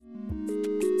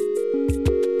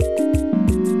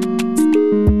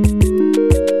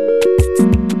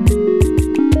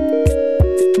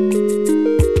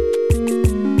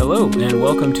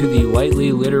welcome to the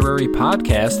Lightly Literary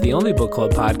Podcast, the only book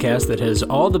club podcast that has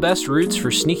all the best routes for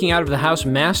sneaking out of the house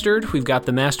mastered. We've got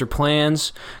the master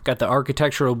plans, got the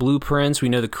architectural blueprints, we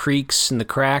know the creaks and the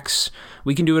cracks.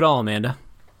 We can do it all, Amanda.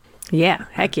 Yeah,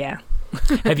 heck yeah.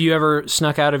 Have you ever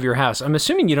snuck out of your house? I'm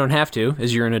assuming you don't have to,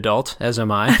 as you're an adult, as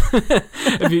am I.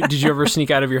 Did you ever sneak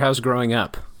out of your house growing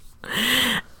up?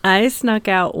 I snuck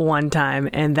out one time,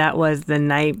 and that was the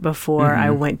night before I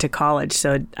went to college,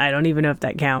 so I don't even know if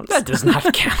that counts. That does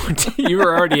not count. You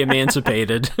were already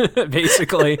emancipated,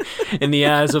 basically, in the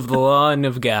eyes of the law and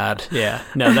of God. Yeah,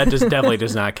 no, that definitely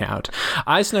does not count.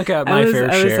 I snuck out my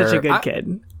fair share. I was such a good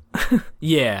kid.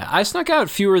 Yeah, I snuck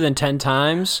out fewer than 10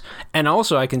 times, and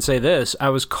also I can say this, I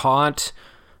was caught...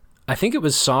 I think it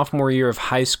was sophomore year of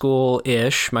high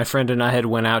school-ish. My friend and I had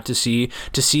went out to see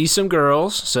some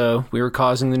girls, so we were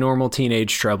causing the normal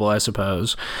teenage trouble, I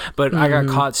suppose. But I got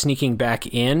caught sneaking back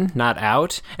in, not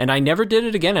out, and I never did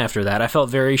it again after that. I felt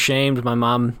very ashamed. My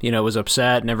mom, was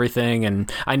upset and everything,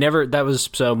 and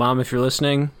so Mom, if you're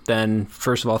listening, then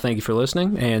first of all, thank you for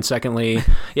listening, and secondly,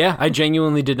 yeah, I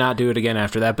genuinely did not do it again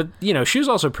after that. But, she was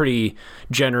also pretty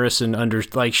generous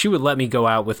and she would let me go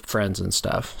out with friends and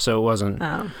stuff, so it wasn't...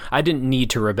 Oh. I didn't need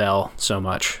to rebel so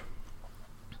much.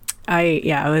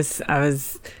 I'm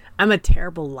a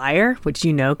terrible liar, which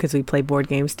because we play board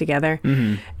games together.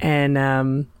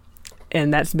 And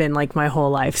that's been like my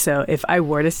whole life. So if I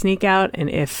were to sneak out and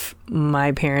if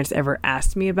my parents ever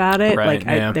asked me about it,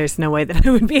 there's no way that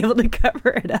I would be able to cover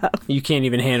it up. You can't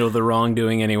even handle the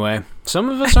wrongdoing anyway. Some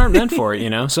of us aren't meant for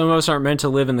it, Some of us aren't meant to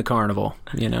live in the carnival,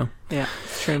 Yeah,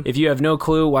 it's true. If you have no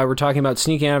clue why we're talking about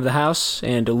sneaking out of the house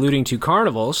and alluding to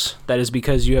carnivals, that is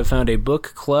because you have found a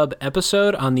book club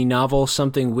episode on the novel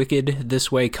Something Wicked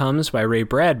This Way Comes by Ray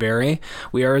Bradbury.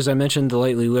 We are, as I mentioned, the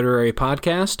Lightly Literary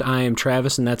Podcast. I am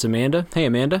Travis, and that's Amanda. Hey,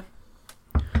 Amanda.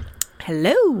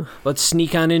 Hello. Let's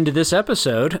sneak on into this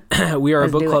episode. We are a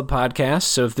book club podcast,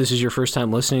 so if this is your first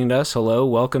time listening to us, hello,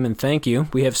 welcome, and thank you.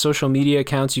 We have social media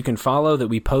accounts you can follow that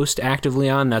we post actively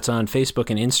on. That's on Facebook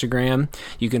and Instagram.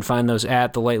 You can find those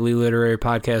at the Lightly Literary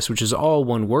Podcast, which is all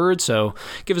one word, so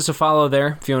give us a follow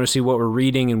there if you want to see what we're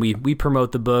reading, and we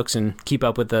promote the books and keep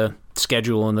up with the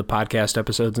schedule and the podcast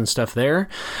episodes and stuff there.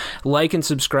 Like and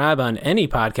subscribe on any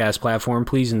podcast platform,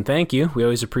 please and thank you. We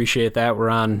always appreciate that. We're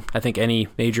on, I think, any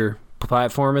major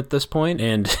platform at this point,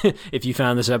 and if you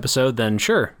found this episode, then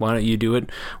sure, why don't you do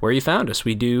it where you found us?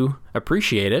 We do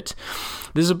appreciate it.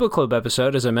 This is a book club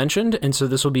episode, as I mentioned, and so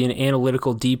this will be an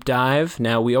analytical deep dive.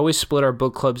 Now, we always split our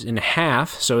book clubs in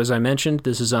half, so as I mentioned,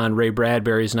 this is on Ray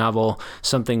Bradbury's novel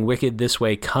Something Wicked This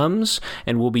Way Comes,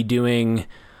 and we'll be doing,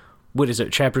 what is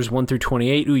it, chapters 1 through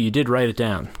 28? Ooh, you did write it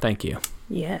down. Thank you.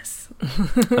 Yes.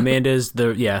 Amanda's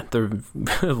the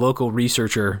local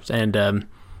researcher, and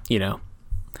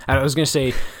I was going to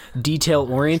say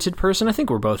detail-oriented person. I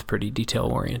think we're both pretty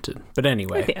detail-oriented. But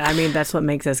anyway. That's what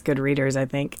makes us good readers, I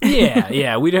think.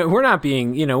 Yeah. We're not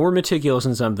being, we're meticulous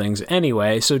in some things.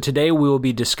 Anyway, so today we will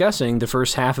be discussing the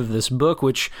first half of this book,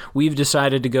 which we've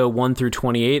decided to go 1 through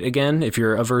 28 again. If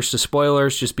you're averse to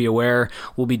spoilers, just be aware.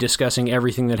 We'll be discussing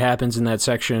everything that happens in that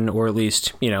section, or at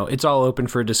least, it's all open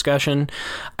for discussion.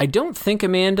 I don't think,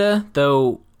 Amanda,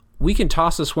 though... We can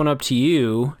toss this one up to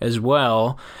you as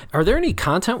well. Are there any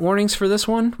content warnings for this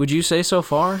one? Would you say so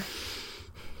far?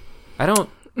 I don't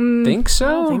think so.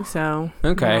 I don't think so.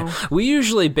 Okay. No. We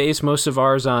usually base most of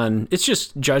ours on, it's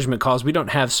just judgment calls. We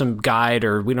don't have some guide,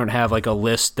 or we don't have like a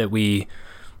list that we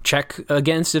check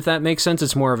against, if that makes sense.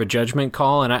 It's more of a judgment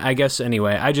call. And I guess,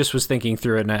 anyway, I just was thinking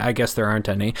through it, and I guess there aren't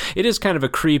any. It is kind of a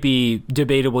creepy,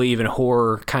 debatably even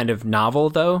horror kind of novel,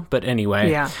 though. But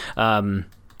anyway. Yeah.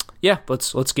 Yeah,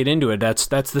 let's get into it. That's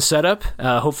the setup.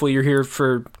 Hopefully you're here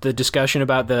for the discussion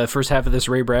about the first half of this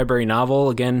Ray Bradbury novel.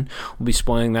 Again, we'll be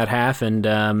spoiling that half,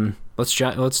 and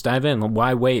let's dive in.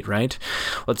 Why wait, right?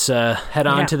 Let's head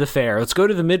on to the fair. Let's go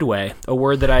to the midway, a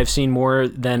word that I've seen more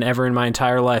than ever in my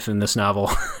entire life in this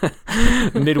novel.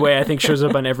 Midway, I think, shows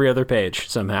up on every other page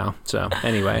somehow. So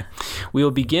anyway, we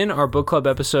will begin our book club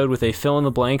episode with a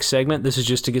fill-in-the-blank segment. This is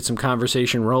just to get some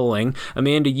conversation rolling.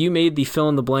 Amanda, you made the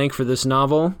fill-in-the-blank for this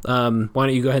novel. Why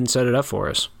don't you go ahead and set it up for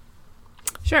us?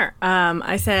 Sure.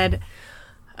 I said...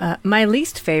 my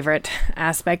least favorite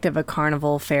aspect of a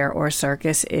carnival, fair, or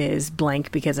circus is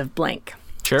blank because of blank.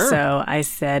 Sure. So I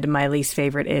said my least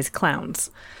favorite is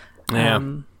clowns. Yeah.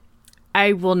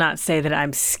 I will not say that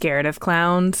I'm scared of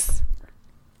clowns,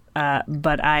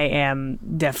 but I am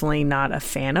definitely not a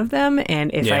fan of them.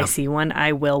 And if I see one,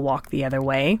 I will walk the other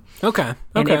way. Okay.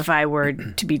 And if I were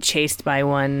to be chased by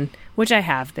one, which I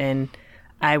have been,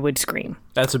 I would scream.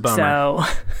 That's a bummer.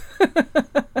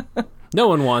 So No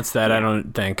one wants that, I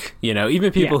don't think.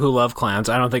 Even people who love clowns,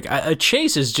 I don't think... A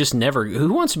chase is just never...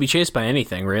 Who wants to be chased by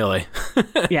anything, really?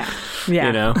 Yeah.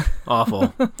 Awful.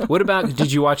 What about...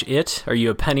 Did you watch It? Are you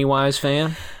a Pennywise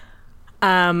fan?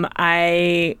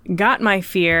 I got my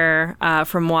fear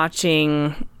from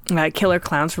watching Killer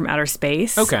Clowns from Outer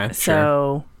Space. Okay,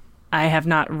 So sure. I have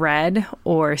not read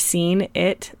or seen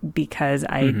it because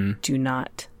I do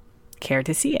not care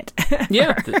to see it.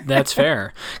 Yeah, that's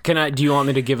fair. Do you want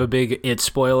me to give a big It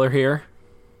spoiler here?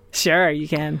 Sure, you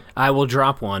can. I will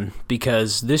drop one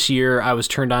because this year I was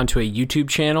turned on to a YouTube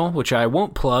channel, which I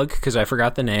won't plug because I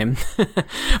forgot the name.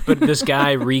 But this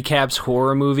guy recaps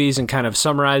horror movies and kind of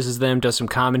summarizes them, does some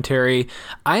commentary.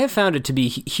 I have found it to be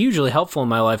hugely helpful in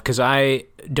my life because I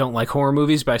don't like horror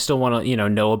movies, but I still want to,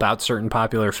 know about certain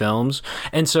popular films.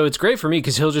 And so it's great for me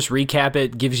because he'll just recap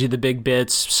it, gives you the big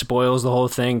bits, spoils the whole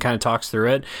thing, kind of talks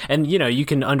through it. And, you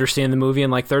can understand the movie in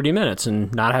like 30 minutes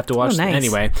and not have to watch it.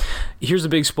 Anyway, here's a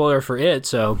big spoiler for It.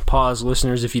 So pause,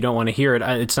 listeners, if you don't want to hear it.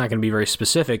 It's not going to be very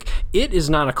specific. It is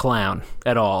not a clown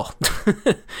at all.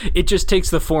 It just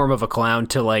takes the form of a clown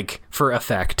for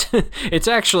effect. It's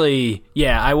actually,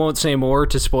 I won't say more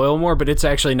to spoil more, but it's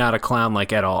actually not a clown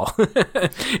at all.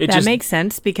 That makes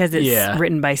sense because it's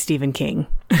written by Stephen King.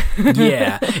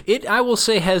 Yeah. It, I will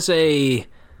say, has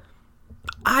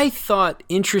I thought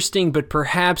interesting, but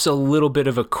perhaps a little bit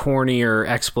of a cornier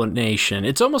explanation.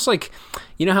 It's almost like,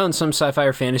 how in some sci-fi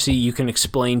or fantasy you can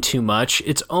explain too much?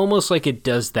 It's almost like it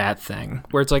does that thing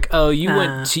where it's like, oh,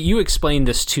 you explained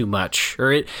this too much,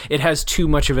 or it has too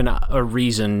much of a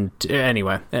reason.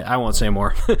 Anyway, I won't say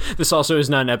more. This also is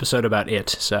not an episode about It.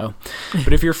 So,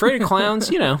 but if you're afraid of clowns,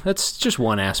 that's just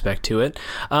one aspect to it.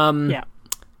 Yeah.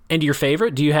 And your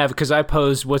favorite? Do you have, because I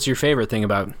posed, what's your favorite thing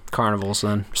about carnivals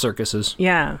and circuses?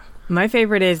 Yeah. My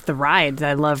favorite is the rides.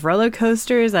 I love roller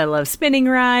coasters. I love spinning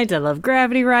rides. I love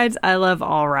gravity rides. I love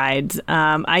all rides.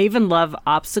 I even love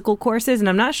obstacle courses, and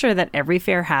I'm not sure that every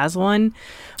fair has one,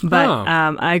 but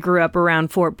I grew up around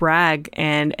Fort Bragg,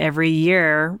 and every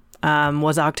year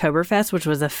was Oktoberfest, which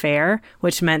was a fair,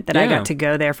 which meant that I got to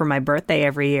go there for my birthday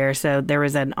every year. So there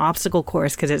was an obstacle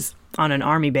course because it's on an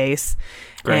army base.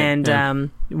 Great,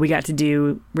 and we got to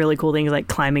do really cool things like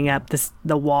climbing up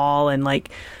the wall and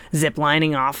zip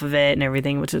lining off of it and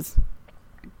everything, which is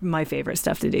my favorite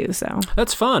stuff to do. So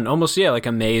that's fun. Almost, like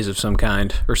a maze of some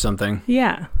kind or something.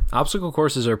 Yeah. Obstacle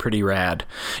courses are pretty rad.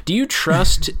 Do you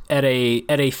trust at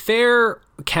a fair,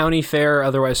 county fair,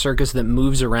 otherwise circus that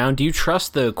moves around, do you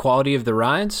trust the quality of the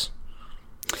rides?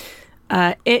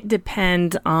 It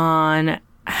depends on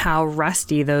how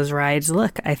rusty those rides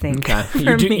look, I think. Okay.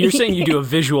 You're saying you do a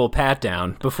visual pat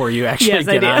down before you actually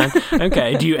get on.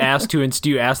 Okay. Do you ask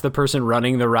the person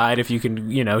running the ride if you can,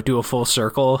 do a full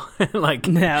circle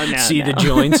and see the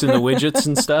joints and the widgets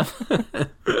and stuff?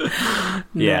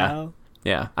 Yeah. No.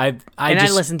 Yeah. I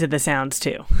listen to the sounds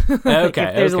too. Okay.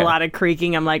 If there's a lot of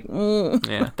creaking, I'm like,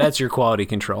 Yeah, that's your quality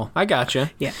control. I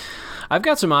gotcha. Yeah. I've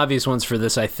got some obvious ones for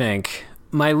this, I think.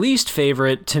 My least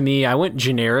favorite, to me, I went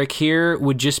generic here,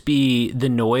 would just be the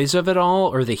noise of it all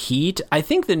or the heat. I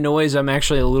think the noise I'm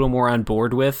actually a little more on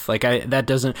board with. I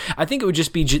think it would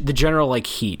just be the general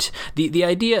heat. The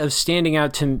idea of standing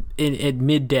out at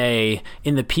midday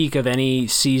in the peak of any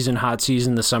hot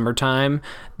season, the summertime,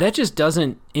 that just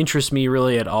doesn't interest me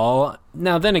really at all.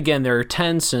 Now, then again, there are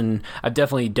tents, and I've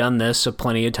definitely done this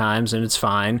plenty of times, and it's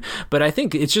fine. But I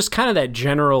think it's just kind of that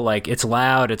general, it's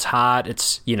loud, it's hot,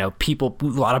 it's, people, a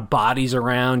lot of bodies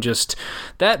around. Just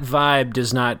that vibe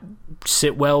does not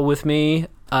sit well with me.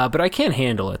 But I can't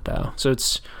handle it, though.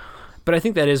 But I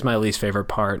think that is my least favorite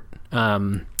part.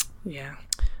 Yeah.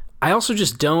 I also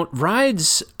just don't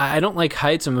rides. I don't like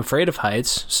heights. I'm afraid of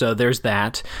heights. So there's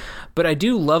that. But I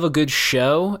do love a good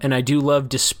show, and I do love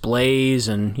displays,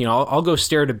 and, I'll go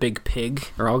stare at a big pig,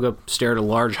 or I'll go stare at a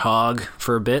large hog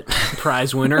for a bit,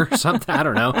 prize winner, something, I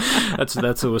don't know. That's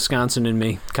the Wisconsin in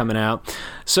me coming out.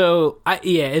 So,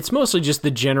 it's mostly just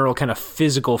the general kind of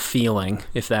physical feeling,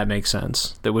 if that makes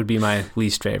sense. That would be my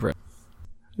least favorite.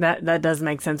 That does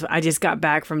make sense. I just got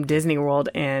back from Disney World,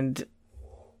 and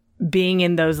being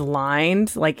in those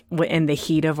lines, in the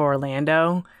heat of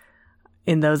Orlando,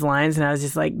 in those lines, and I was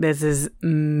just like, this is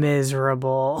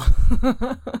miserable.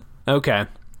 Okay.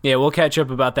 Yeah, we'll catch up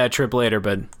about that trip later,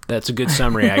 but That's a good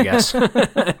summary, I guess.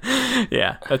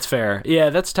 Yeah, that's fair. Yeah,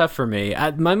 that's tough for me.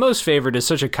 My most favorite is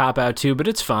such a cop-out, too, but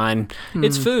it's fine.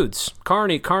 It's foods.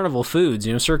 Carnival foods,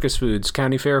 circus foods,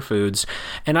 county fair foods.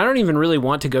 And I don't even really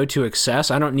want to go to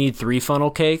excess. I don't need 3 funnel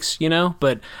cakes,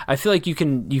 but I feel like you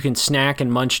can snack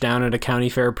and munch down at a county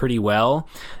fair pretty well.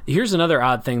 Here's another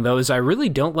odd thing, though, is I really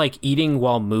don't like eating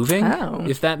while moving,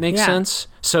 if that makes sense.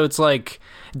 So it's like...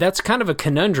 That's kind of a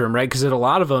conundrum, right? Because at a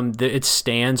lot of them, it's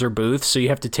stands or booths, so you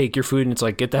have to take your food, and it's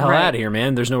like, get the hell out of here,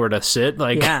 man. There's nowhere to sit.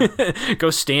 Like,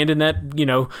 go stand in that,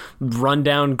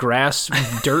 rundown grass,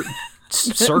 dirt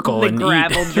circle and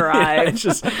gravel eat. drive.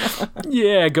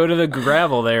 Go to the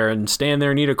gravel there and stand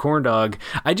there and eat a corn dog.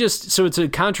 So it's a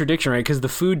contradiction, right? Because the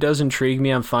food does intrigue me.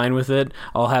 I'm fine with it.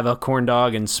 I'll have a corn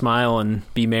dog and smile and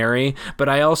be merry. But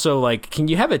I also can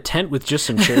you have a tent with just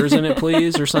some chairs in it,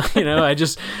 please? Or something,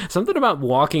 something about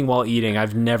walking while eating.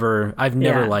 I've never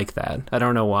liked that. I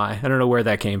don't know why. I don't know where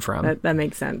that came from. That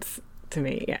makes sense to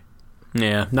me. Yeah.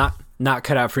 Yeah. Not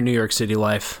cut out for New York City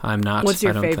life. I'm not. What's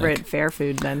your favorite fair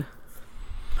food then?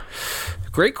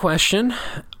 Great question.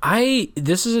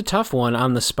 This is a tough one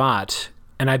on the spot,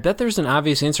 and I bet there's an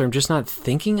obvious answer I'm just not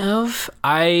thinking of.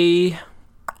 I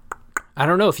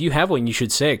don't know. If you have one, you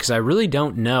should say it, because I really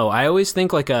don't know. I always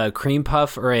think like a cream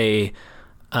puff or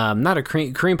not a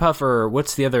cream puff, or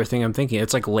what's the other thing I'm thinking?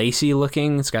 It's like lacy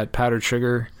looking. It's got powdered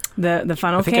sugar. The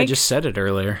funnel cake? I think I just said it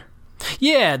earlier.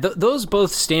 Yeah, those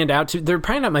both stand out too. They're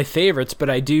probably not my favorites, but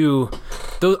I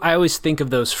always think of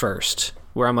those first.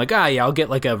 Where I'm like, I'll get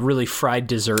like a really fried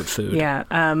dessert food.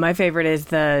 Yeah, my favorite is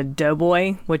the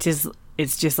doughboy, which is,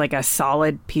 it's just like a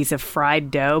solid piece of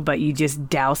fried dough, but you just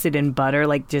douse it in butter,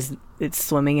 it's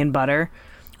swimming in butter.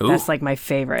 Ooh. That's like my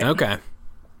favorite. Okay.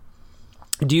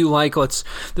 Do you like, this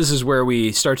is where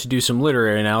we start to do some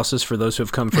literary analysis for those who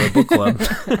have come for a book club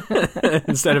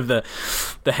instead of the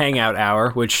hangout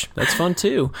hour, which that's fun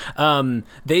too.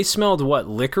 They smelled what,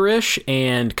 licorice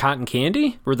and cotton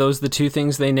candy? Were those the 2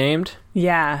 things they named?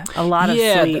 Yeah, a lot of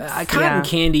sweets. Cotton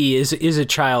candy is a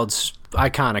child's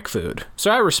iconic food,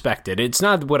 so I respect it. It's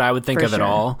not what I would think of at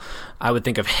all. I would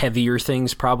think of heavier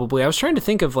things probably. I was trying to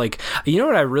think of what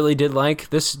I really did like?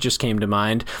 This just came to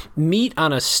mind. Meat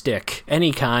on a stick,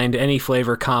 any kind, any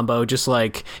flavor combo, just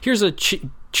here's a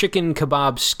chicken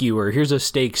kebab skewer, here's a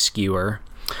steak skewer.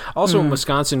 Also in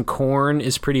Wisconsin, corn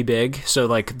is pretty big, so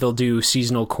they'll do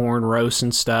seasonal corn roasts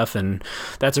and stuff, and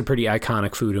that's a pretty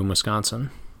iconic food in Wisconsin.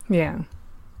 Yeah.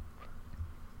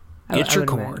 Get your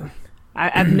corn.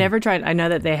 I've never tried. I know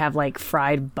that they have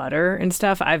fried butter and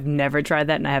stuff. I've never tried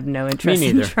that, and I have no interest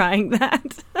in trying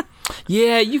that.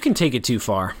 Yeah, you can take it too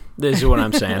far. This is what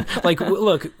I'm saying.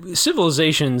 Look,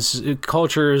 civilizations,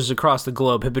 cultures across the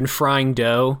globe have been frying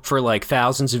dough for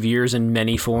thousands of years in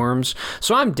many forms.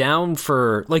 So I'm down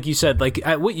for, like you said,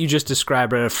 what you just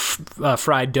described, a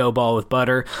fried dough ball with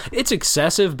butter. It's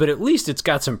excessive, but at least it's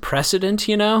got some precedent,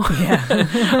 Yeah.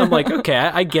 I'm okay,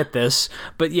 I get this.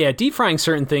 But yeah, deep frying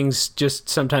certain things just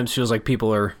sometimes feels like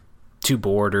people are too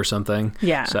bored or something.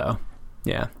 Yeah. So,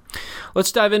 yeah.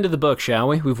 Let's dive into the book, shall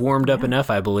we? We've warmed up enough,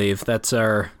 I believe. That's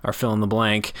our fill in the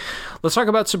blank. Let's talk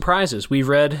about surprises. We've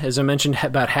read, as I mentioned,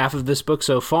 about half of this book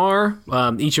so far.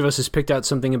 Each of us has picked out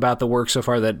something about the work so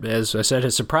far that, as I said,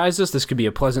 has surprised us. This could be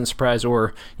a pleasant surprise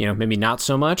or, maybe not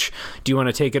so much. Do you want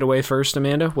to take it away first,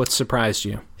 Amanda? What surprised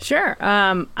you? Sure.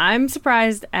 I'm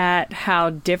surprised at how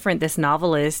different this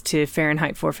novel is to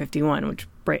Fahrenheit 451, which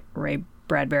Ray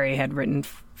Bradbury had written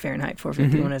Fahrenheit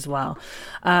 451 as well.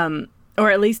 Or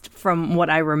at least from what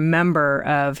I remember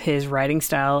of his writing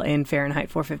style in Fahrenheit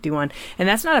 451. And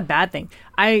that's not a bad thing.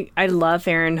 I love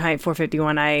Fahrenheit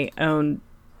 451. I own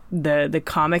the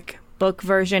comic book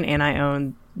version, and I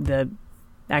own the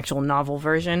actual novel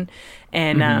version.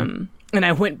 And and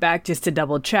I went back just to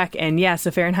double check. And yeah,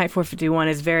 so Fahrenheit 451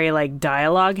 is very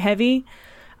dialogue heavy.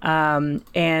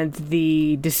 And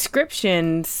the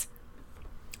descriptions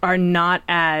are not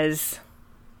as...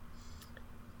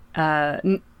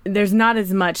 there's not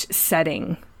as much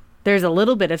setting. There's a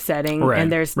little bit of setting,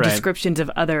 and there's descriptions of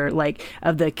other,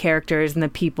 of the characters and the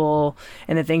people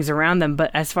and the things around them.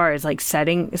 But as far as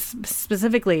setting,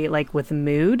 specifically with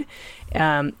mood,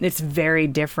 it's very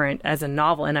different as a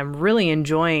novel. And I'm really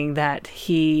enjoying that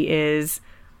he is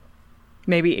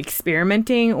maybe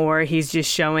experimenting, or he's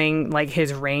just showing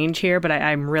his range here. But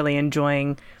I'm really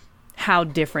enjoying how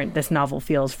different this novel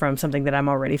feels from something that I'm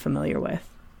already familiar with.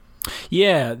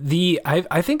 Yeah,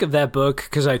 I think of that book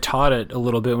because I taught it a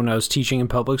little bit when I was teaching in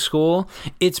public school.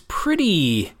 It's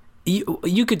pretty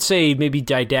you could say maybe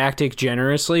didactic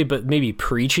generously, but maybe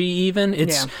preachy even.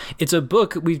 It's a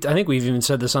book, I think we've even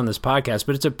said this on this podcast,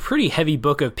 but it's a pretty heavy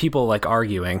book of people like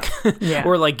arguing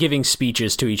or like giving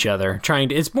speeches to each other,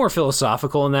 it's more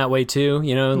philosophical in that way too,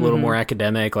 you know, a little more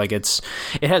academic. Like it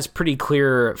has pretty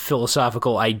clear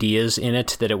philosophical ideas in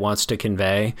it that it wants to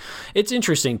convey. It's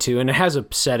interesting too, and it has a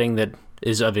setting that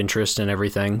is of interest and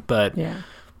everything, but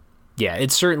yeah,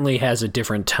 it certainly has a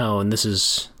different tone. This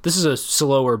is a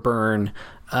slower burn.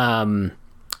 I'm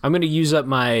going to use up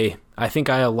I think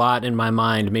I allot in my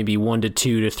mind maybe 1 to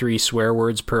 2 to 3 swear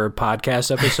words per podcast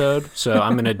episode. So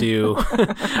I'm going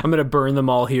to burn them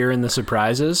all here in the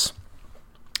surprises.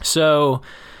 So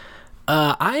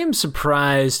I am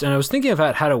surprised, and I was thinking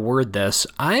about how to word this.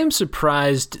 I am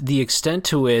surprised the extent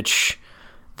to which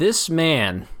this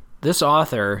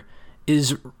author,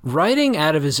 is writing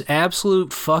out of his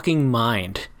absolute fucking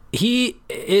mind.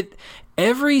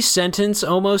 Every sentence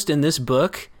almost in this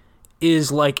book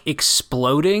is like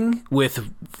exploding with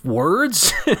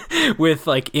words, with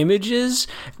like images.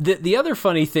 The other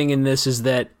funny thing in this is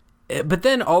that, but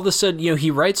then all of a sudden, you know, he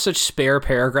writes such spare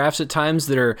paragraphs at times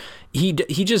that are, he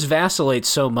just vacillates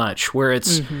so much, where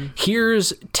it's,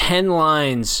 here's 10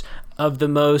 lines of the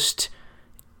most,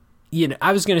 you know,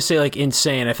 I was going to say like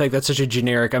insane. I feel like that's such a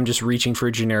generic, I'm just reaching for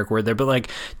a generic word there, but like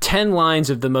 10 lines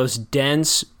of the most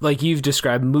dense, like you've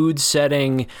described, mood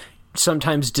setting,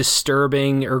 sometimes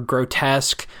disturbing or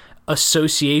grotesque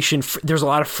association. There's a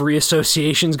lot of free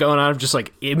associations going on of just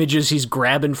like images he's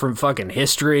grabbing from fucking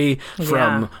history,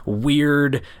 from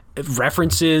weird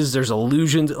references. There's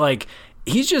allusions, like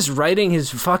he's just writing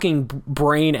his fucking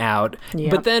brain out.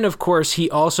 Yep. But then, of course, he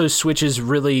also switches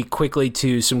really quickly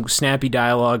to some snappy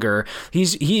dialogue. Or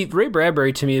Ray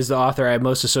Bradbury to me is the author I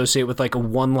most associate with like a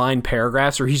one-line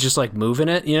paragraphs where he's just like moving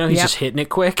it. You know, he's just hitting it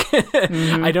quick.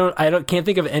 Can't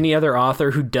think of any other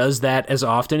author who does that as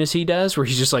often as he does, where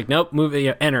he's just like, nope, move,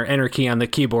 enter key on the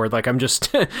keyboard. Like I'm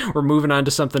just, we're moving on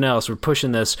to something else. We're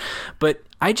pushing this. But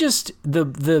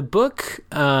the book.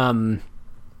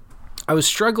 I was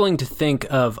struggling to think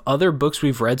of other books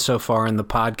we've read so far in the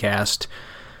podcast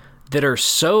that are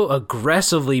so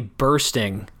aggressively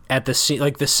bursting at the scene.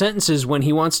 Like the sentences when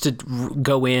he wants to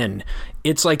go in,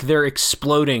 it's like they're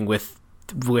exploding with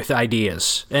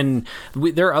ideas. And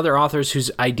there are other authors whose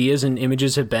ideas and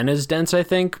images have been as dense, I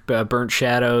think. Burnt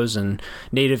Shadows and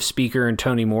Native Speaker and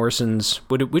Toni Morrison's.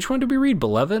 Which one did we read?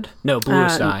 Beloved? No,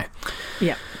 Bluest Eye.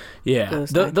 Yeah. Yeah,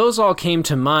 those all came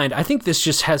to mind. I think this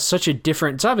just has such a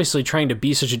different, it's obviously trying to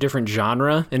be such a different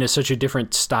genre and is such a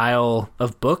different style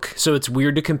of book. So it's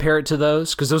weird to compare it to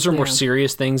those, because those are more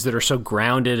serious things that are so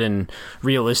grounded and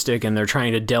realistic, and they're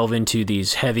trying to delve into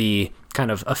these heavy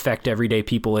kind of affect everyday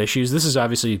people issues. This is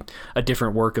obviously a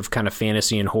different work of kind of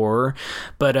fantasy and horror,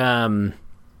 but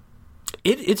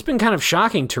it's been kind of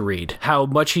shocking to read how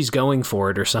much he's going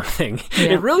for it or something.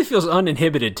 Yeah. It really feels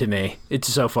uninhibited to me.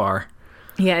 It's so far.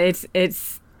 Yeah,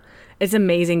 it's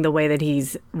amazing the way that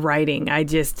he's writing. I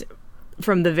just,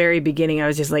 from the very beginning, I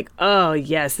was just like, oh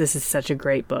yes, this is such a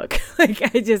great book. Like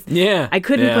I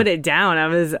couldn't put it down.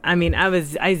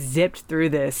 I zipped through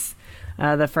this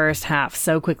the first half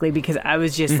so quickly because I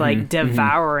was just like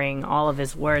devouring all of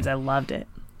his words. I loved it.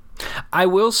 I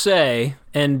will say,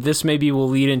 and this maybe will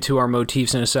lead into our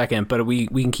motifs in a second, but we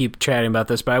can keep chatting about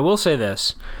this, but I will say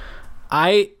this.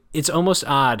 It's almost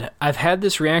odd. I've had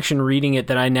this reaction reading it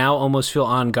that I now almost feel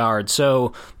on guard.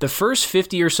 So the first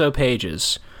 50 or so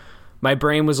pages, my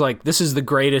brain was like, this is the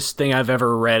greatest thing I've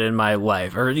ever read in my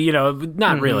life. Or, you know,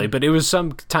 not really, but it was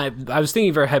some time, I was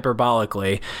thinking very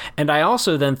hyperbolically. And I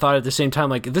also then thought at the same time,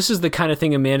 like, this is the kind of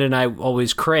thing Amanda and I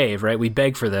always crave, right? We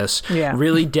beg for this. Yeah.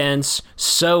 Really dense,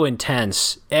 so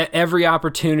intense. Every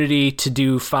opportunity to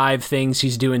do 5 things,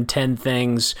 he's doing 10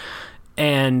 things.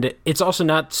 And it's also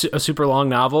not a super long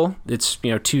novel. It's,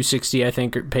 260, I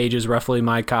think, pages, roughly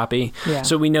my copy. Yeah.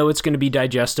 So we know it's going to be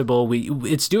digestible.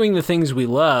 It's doing the things we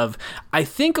love. I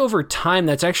think over time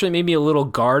that's actually made me a little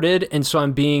guarded. And so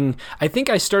I think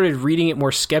I started reading it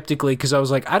more skeptically because I was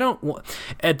like,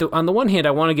 on the one hand,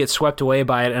 I want to get swept away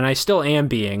by it. And I still am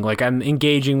being. Like, I'm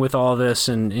engaging with all this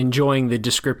and enjoying the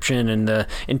description and the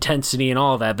intensity and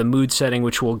all of that, the mood setting,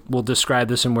 which we'll describe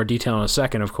this in more detail in a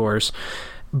second, of course.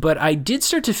 But I did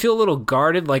start to feel a little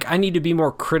guarded, like I need to be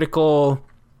more critical.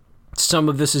 Some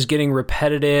of this is getting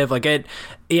repetitive. I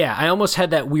almost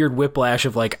had that weird whiplash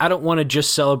of like, I don't want to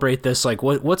just celebrate this. Like,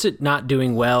 what's it not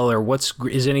doing well, or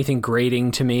is anything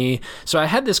grating to me? So I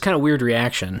had this kind of weird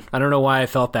reaction. I don't know why I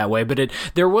felt that way, but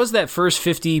there was that first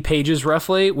 50 pages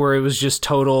roughly where it was just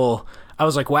total. I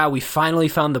was like, wow, we finally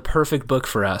found the perfect book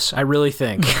for us. I really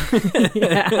think.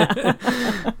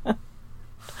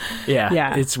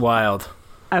 Yeah, it's wild.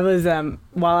 I was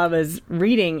while I was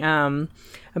reading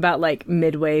about like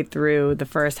midway through the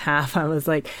first half, I was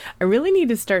like, I really need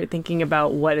to start thinking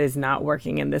about what is not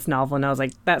working in this novel, and I was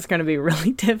like, that's going to be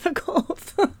really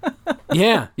difficult.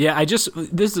 Yeah.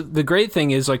 The great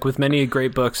thing is, like with many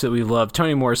great books that we love,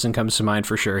 Toni Morrison comes to mind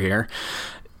for sure here.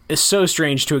 It's so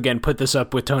strange to again put this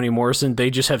up with Toni Morrison. They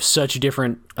just have such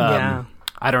different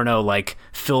I don't know, like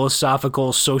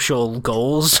philosophical, social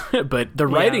goals, but the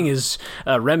writing is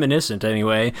reminiscent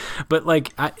anyway. But like,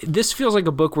 this feels like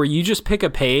a book where you just pick a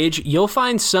page, you'll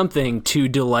find something to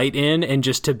delight in and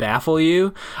just to baffle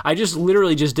you. I just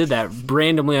literally just did that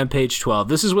randomly on page 12.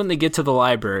 This is when they get to the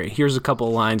library. Here's a couple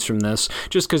of lines from this,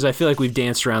 just because I feel like we've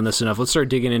danced around this enough. Let's start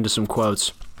digging into some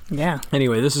quotes. Yeah.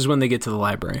 Anyway, this is when they get to the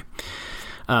library.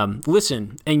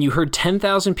 Listen, and you heard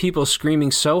 10,000 people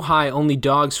screaming so high only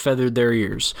dogs feathered their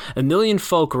ears. 1,000,000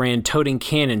 folk ran toting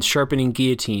cannons, sharpening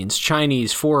guillotines.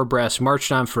 Chinese, four abreast, marched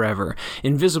on forever.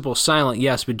 Invisible, silent,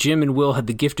 yes, but Jim and Will had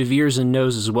the gift of ears and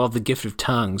noses, as well as the gift of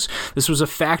tongues. This was a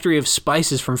factory of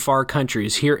spices from far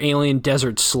countries. Here alien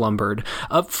deserts slumbered.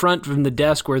 Up front from the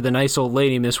desk where the nice old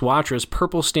lady, Miss Watrous,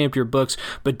 purple-stamped your books,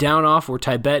 but down off were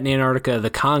Tibet and Antarctica, the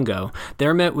Congo.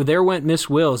 There went Miss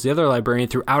Wills, the other librarian,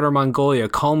 through outer Mongolia,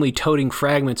 calmly toting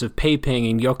fragments of Peiping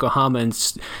and Yokohama and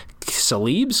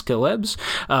Celebes?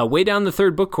 Way down the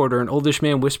third book quarter, an oldish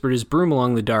man whispered his broom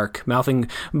along the dark, mouthing,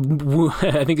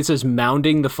 I think it says,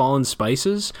 mounding the fallen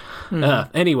spices.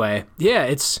 Anyway, yeah,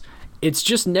 it's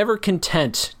just never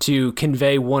content to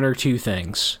convey one or two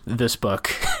things, this book.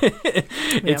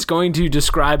 It's going to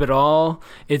describe it all.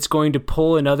 It's going to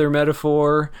pull another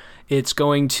metaphor. It's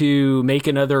going to make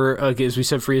another, as we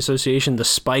said, free association. The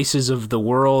spices of the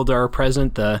world are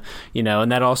present. And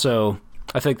that also,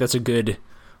 I think that's a good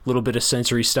little bit of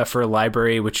sensory stuff for a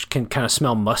library, which can kind of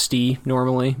smell musty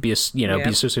normally, be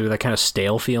associated with that kind of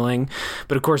stale feeling.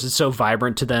 But of course, it's so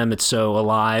vibrant to them. It's so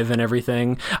alive and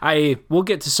everything. We'll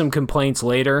get to some complaints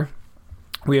later.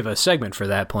 We have a segment for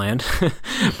that planned.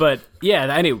 But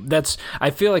yeah, anyway,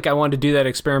 I feel like I wanted to do that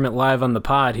experiment live on the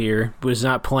pod here. It was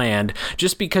not planned,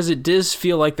 just because it does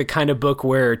feel like the kind of book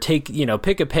where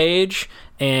pick a page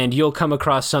and you'll come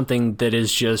across something that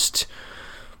is just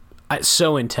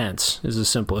so intense is the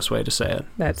simplest way to say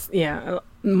it.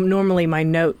 Normally my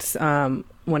notes,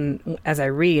 as I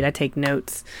read, I take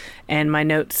notes, and my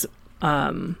notes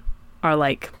are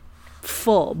like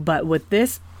full. But with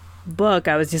this book,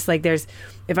 I was just like,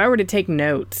 if I were to take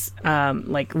notes,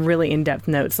 like really in-depth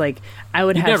notes, like I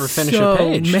would have never finish so a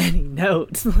page. Many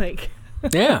notes, like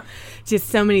just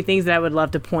so many things that I would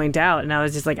love to point out, and I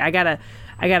was just like, I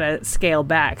gotta scale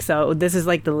back. So this is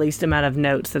like the least amount of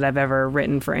notes that I've ever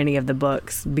written for any of the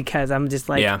books, because I'm just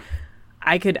like,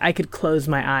 I could close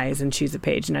my eyes and choose a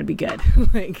page and I'd be good.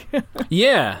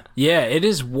 Yeah, it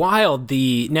is wild.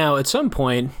 Now at some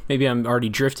point, maybe I'm already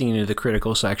drifting into the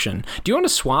critical section. Do you want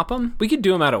to swap them? We could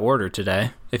do them out of order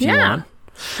today if you want.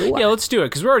 Sure. Yeah, let's do it,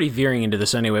 because we're already veering into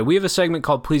this anyway. We have a segment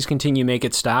called Please Continue, Make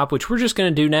It Stop, which we're just going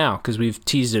to do now because we've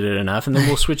teased it enough, and then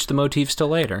we'll switch the motifs till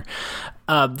later.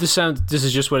 This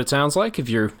is just what it sounds like. If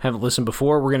you haven't listened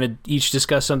before, we're going to each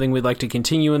discuss something we'd like to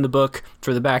continue in the book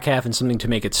for the back half and something to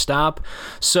make it stop.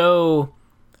 So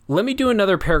let me do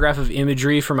another paragraph of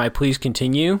imagery for my Please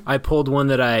Continue. I pulled one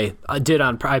that I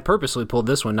purposely pulled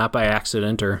this one, not by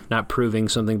accident or not proving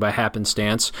something by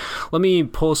happenstance. Let me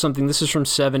pull something. This is from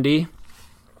 70.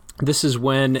 This is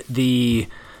when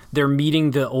they're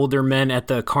meeting the older men at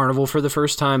the carnival for the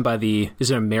first time by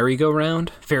is it a merry-go-round?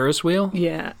 Ferris wheel?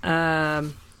 Yeah.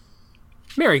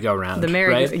 Merry-go-round,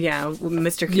 right? Yeah,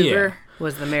 Mr. Cougar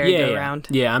was the merry-go-round.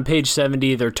 Yeah, on page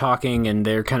 70, they're talking and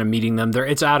they're kind of meeting them.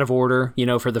 It's out of order,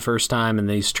 for the first time, and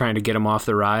he's trying to get them off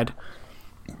the ride.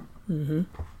 Mm-hmm.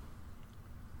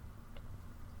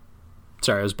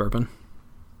 Sorry, I was burping.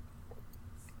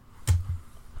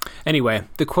 Anyway,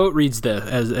 the quote reads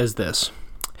as this.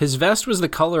 His vest was the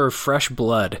color of fresh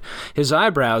blood. His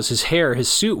eyebrows, his hair, his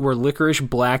suit were licorice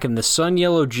black, and the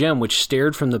sun-yellow gem which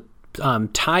stared from the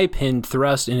tie pin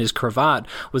thrust in his cravat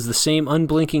was the same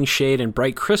unblinking shade and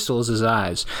bright crystal as his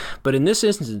eyes. But in this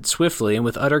instance, swiftly and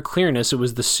with utter clearness, it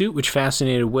was the suit which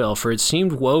fascinated Will, for it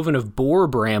seemed woven of boar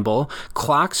bramble,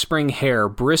 clock spring hair,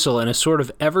 bristle, and a sort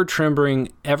of ever-trembling,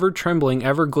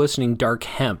 ever-glistening dark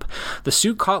hemp. The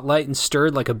suit caught light and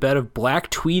stirred like a bed of black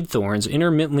tweed thorns,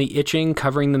 intermittently itching,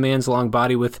 covering the man's long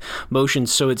body with motion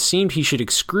so it seemed he should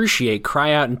excruciate,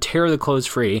 cry out, and tear the clothes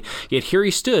free. Yet here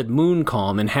he stood,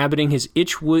 moon-calm, inhabiting his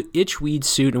itchweed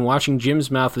suit and watching Jim's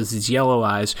mouth with his yellow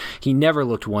eyes. He never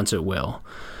looked once at Will.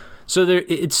 So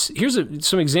here's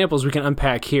some examples we can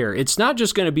unpack here. It's not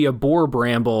just going to be a boar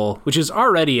bramble, which is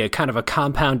already a kind of a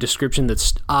compound description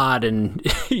that's odd, and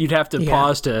you'd have to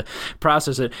pause to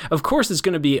process it. Of course, it's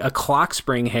going to be a clock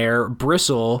spring hair,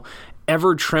 bristle,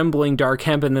 ever-trembling dark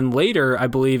hemp, and then later, I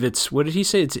believe it's, what did he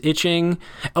say? It's itching?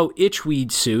 Oh,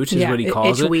 itchweed suit is what he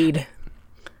calls it. Itchweed.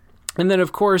 And then,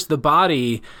 of course, the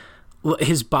body...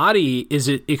 His body is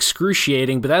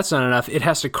excruciating, but that's not enough. It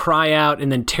has to cry out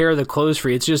and then tear the clothes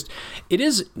free. It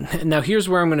is. Now, here's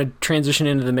where I'm going to transition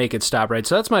into the make it stop, right?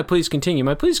 So that's my please continue.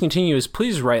 My please continue is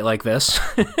please write like this.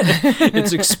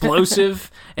 It's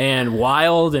explosive and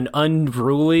wild and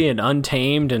unruly and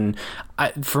untamed. And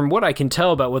from what I can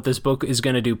tell about what this book is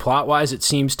going to do plot-wise, it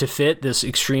seems to fit this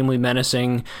extremely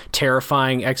menacing,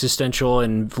 terrifying, existential,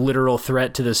 and literal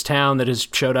threat to this town that has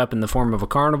showed up in the form of a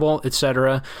carnival,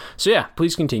 etc. So yeah,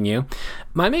 please continue.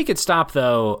 My make it stop,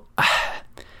 though,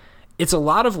 it's a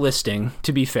lot of listing,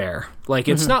 to be fair. Like,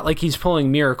 it's not like he's pulling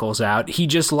miracles out. He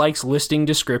just likes listing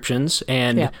descriptions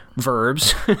and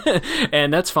verbs,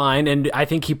 and that's fine. And I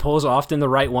think he pulls often the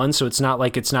right ones, so it's not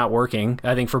like it's not working.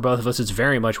 I think for both of us, it's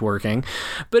very much working.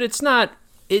 But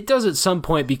it does at some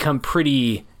point become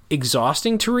pretty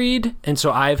exhausting to read, and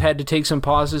so I've had to take some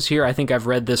pauses here. I think I've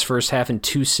read this first half in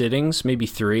 2 sittings, maybe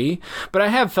 3. But I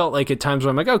have felt like at times where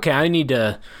I'm like, okay, I need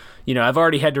to... I've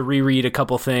already had to reread a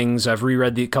couple things. I've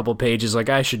reread the couple pages. Like,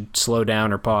 I should slow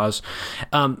down or pause.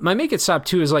 My make it stop,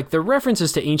 too, is like the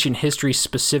references to ancient history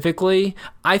specifically,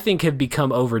 I think have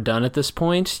become overdone at this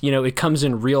point. It comes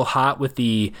in real hot with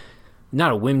the,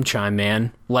 not a wind chime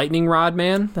man, lightning rod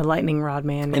man. The lightning rod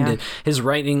man, yeah. And his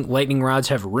lightning rods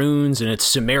have runes, and it's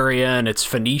Samaria, and it's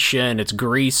Phoenicia, and it's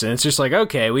Greece, and it's just like,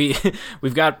 okay,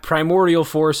 we've got primordial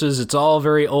forces. It's all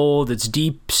very old. It's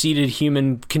deep-seated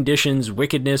human conditions,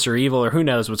 wickedness or evil, or who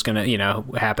knows what's going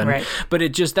to, happen. Right. But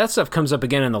that stuff comes up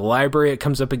again in the library. It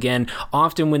comes up again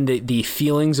often when the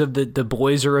feelings of the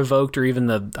boys are evoked, or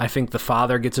even I think the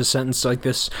father gets a sentence like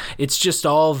this. It's just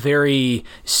all very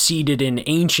seated in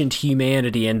ancient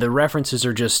humanity, and the references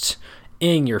are just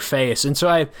in your face. And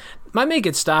so my make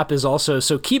it stop is also,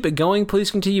 so keep it going, please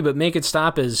continue, but make it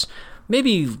stop is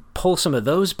maybe pull some of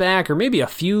those back, or maybe a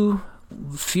fewer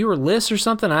lists or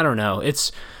something. I don't know.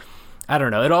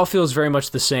 It all feels very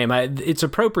much the same. It's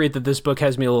appropriate that this book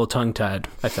has me a little tongue-tied,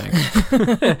 I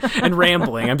think. And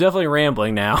rambling. I'm definitely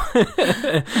rambling now.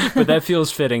 But that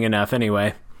feels fitting enough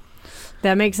anyway.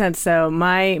 That makes sense. So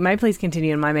my please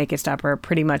continue and my make it stop are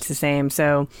pretty much the same.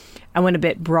 So I went a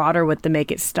bit broader with the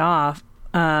make it stop.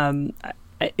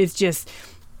 It's just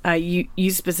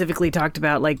you specifically talked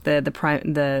about like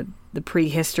the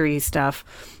prehistory stuff.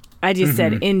 I just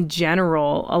said in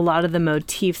general, a lot of the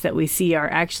motifs that we see are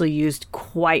actually used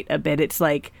quite a bit. It's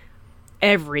like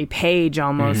every page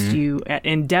almost,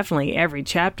 and definitely every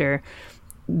chapter,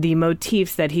 the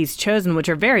motifs that he's chosen, which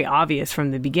are very obvious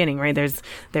from the beginning, right?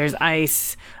 There's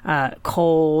ice,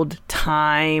 cold,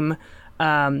 time,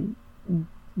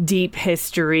 deep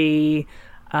history,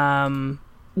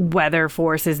 weather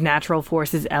forces, natural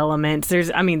forces, elements.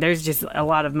 There's just a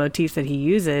lot of motifs that he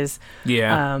uses.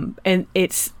 Yeah. And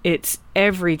it's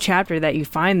every chapter that you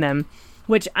find them,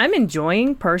 which I'm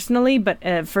enjoying personally,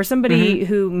 but for somebody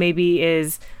who maybe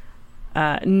is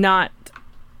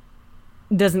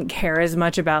doesn't care as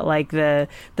much about like the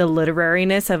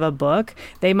literariness of a book,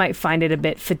 they might find it a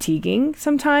bit fatiguing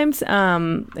sometimes,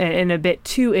 and a bit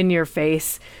too in your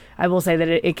face. I will say that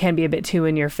it can be a bit too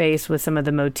in your face with some of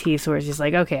the motifs where it's just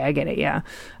like, okay, I get it, yeah.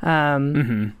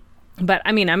 But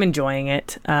I mean, I'm enjoying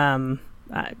it. But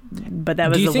that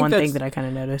was the one thing that I kind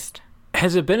of noticed.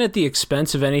 Has it been at the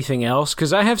expense of anything else?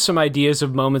 Because I have some ideas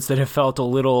of moments that have felt a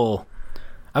little,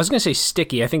 I was going to say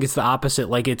sticky. I think it's the opposite.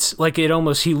 Like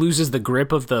he loses the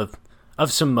grip of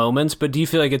some moments, but do you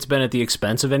feel like it's been at the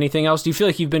expense of anything else? Do you feel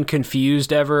like you've been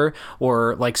confused ever,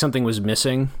 or like something was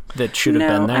missing that should have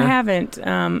been there? No, I haven't.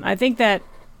 I think that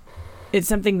it's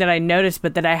something that I noticed,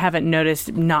 but that I haven't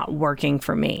noticed not working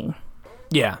for me.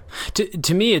 Yeah.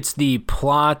 To me, it's the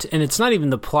plot, and it's not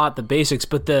even the plot, the basics,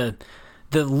 but the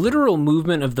literal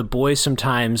movement of the boys.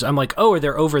 Sometimes I'm like, oh, are they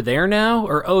over there now?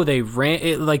 Or, oh, they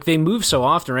ran, like they move so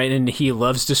often, right? And he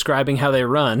loves describing how they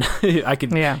run.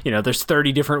 There's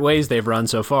 30 different ways they've run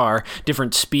so far,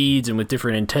 different speeds and with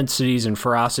different intensities and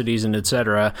ferocities and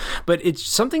etc. But it's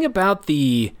something about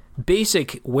the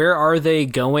basic where are they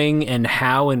going and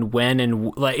how and when,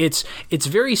 and like it's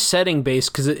very setting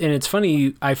based, and it's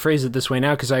funny I phrase it this way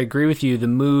now because I agree with you. The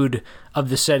mood of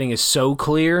the setting is so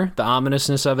clear, the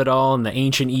ominousness of it all and the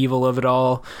ancient evil of it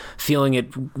all, feeling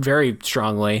it very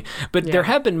strongly. But there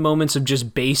have been moments of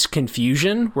just base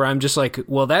confusion where I'm just like,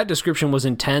 well, that description was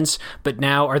intense, but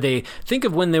now think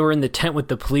of when they were in the tent with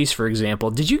the police, for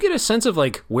example. Did you get a sense of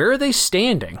like, where are they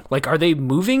standing? Like, are they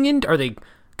moving in? Are they...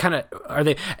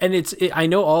 And I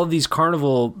know all of these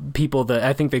carnival people that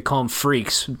I think they call them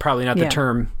freaks, probably not the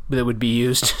term that would be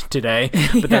used today,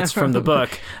 but that's from the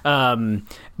book.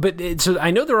 So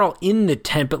I know they're all in the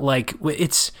tent, but like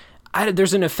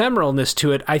there's an ephemeralness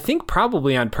to it. I think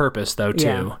probably on purpose, though,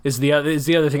 too, is the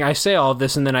other thing. I say all of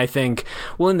this, and then I think,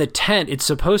 well, in the tent, it's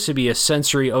supposed to be a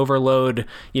sensory overload,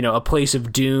 a place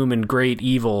of doom and great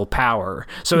evil power.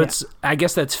 So I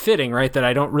guess that's fitting, right? That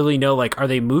I don't really know, like, are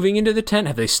they moving into the tent?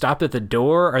 Have they stopped at the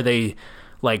door? Are they,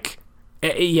 like...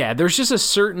 there's just a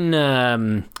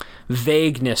certain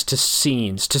vagueness to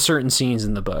certain scenes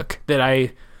in the book that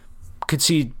I could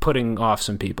see putting off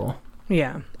some people.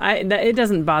 Yeah, it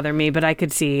doesn't bother me, but I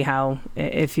could see how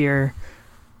if you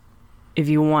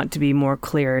want to be more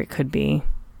clear, it could be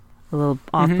a little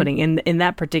off-putting. In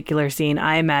that particular scene,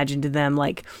 I imagined them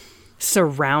like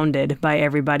surrounded by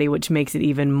everybody, which makes it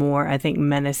even more, I think,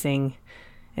 menacing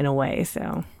in a way.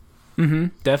 So,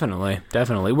 definitely.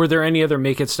 Were there any other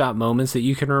make it stop moments that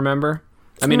you can remember?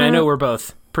 I mean, I know we're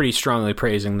both pretty strongly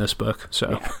praising this book,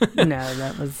 so no,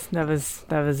 that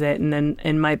was it. And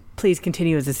then my please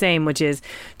continue is the same, which is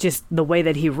just the way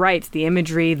that he writes, the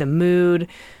imagery, the mood,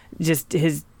 just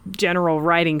his general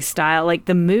writing style, like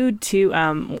the mood too.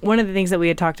 One of the things that we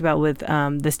had talked about with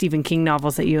the Stephen King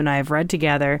novels that you and I have read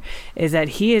together is that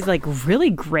he is like really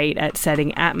great at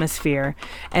setting atmosphere.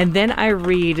 And then I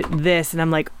read this and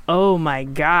I'm like, oh my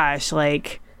gosh,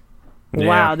 like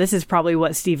wow, this is probably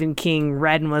what Stephen King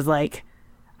read and was like,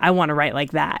 I want to write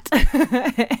like that.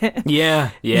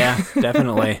 yeah,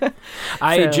 definitely.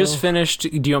 I just finished.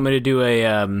 Do you want me to do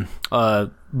a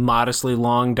modestly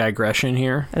long digression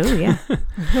here? Oh, yeah.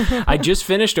 I just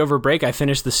finished over break. I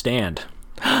finished The Stand.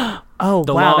 Oh,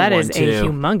 wow, that is a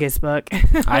humongous book.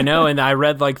 I know, and I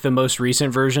read like the most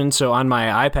recent version, so on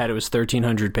my iPad it was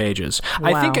 1,300 pages.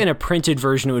 Wow. I think in a printed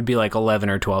version it would be like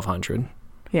 1,100 or 1,200.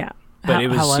 Yeah. But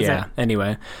how was it?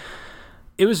 Anyway.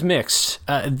 It was mixed.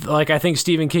 I think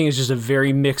Stephen King is just a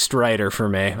very mixed writer for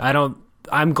me.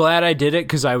 I'm glad I did it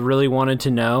because I really wanted to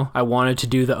know. I wanted to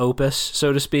do the opus,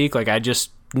 so to speak. Like, I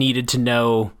just needed to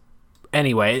know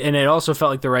anyway. And it also felt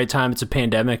like the right time. It's a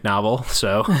pandemic novel.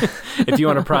 So if you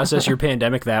want to process your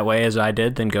pandemic that way, as I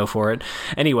did, then go for it.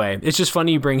 Anyway, it's just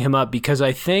funny you bring him up because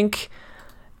I think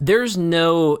in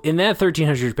that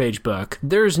 1,300-page book,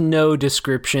 there's no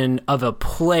description of a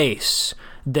place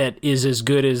that is as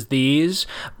good as these.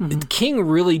 King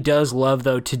really does love,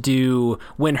 though, to do,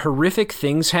 when horrific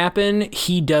things happen,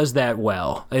 he does that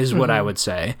well, is what I would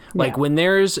say. Like, when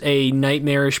there's a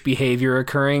nightmarish behavior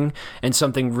occurring and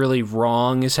something really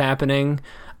wrong is happening,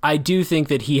 I do think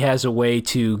that he has a way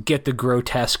to get the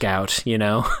grotesque out,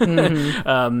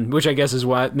 which I guess is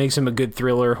what makes him a good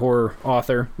thriller horror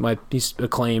author. He's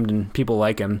acclaimed and people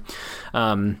like him.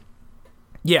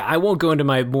 I won't go into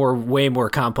my way more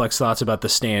complex thoughts about The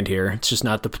Stand here. It's just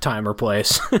not the time or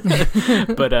place.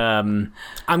 But I'm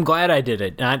glad I did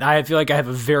it. I feel like I have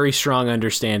a very strong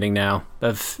understanding now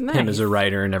of him as a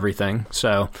writer and everything.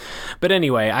 So, but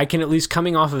anyway, I can at least,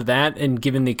 coming off of that and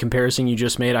given the comparison you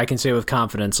just made, I can say with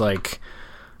confidence, like,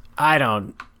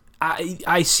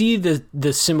 I see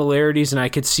the similarities and I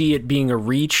could see it being a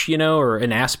reach, or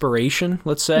an aspiration,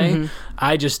 let's say.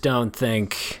 I just don't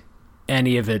think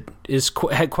any of it is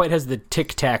quite has the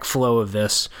tic-tac flow of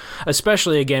this,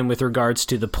 especially again with regards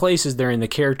to the places they're in, the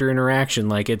character interaction.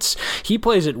 Like, he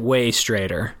plays it way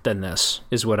straighter than this,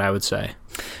 is what I would say.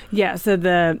 Yeah, so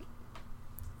the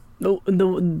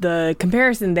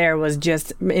comparison there was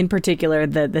just in particular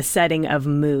the setting of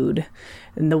mood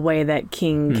and the way that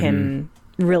King can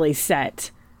really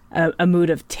set a mood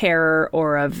of terror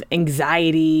or of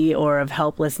anxiety or of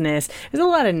helplessness. There's a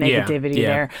lot of negativity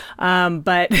there.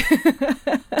 But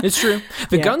it's true.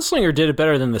 The Gunslinger did it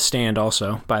better than The Stand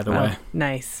also, by the way.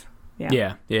 Nice.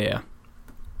 Yeah.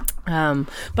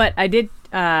 But I did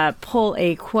pull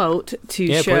a quote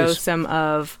to show some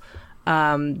of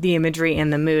the imagery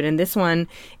and the mood. And this one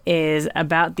is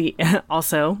about the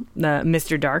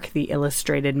Mr. Dark, the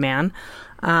illustrated man.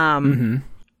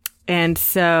 And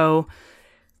so,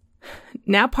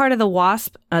 now part of the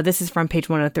wasp, this is from page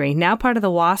 103. Now part of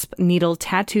the wasp needle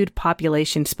tattooed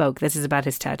population spoke. This is about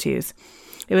his tattoos.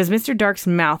 It was Mr. Dark's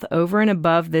mouth over and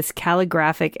above this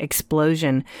calligraphic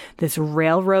explosion, this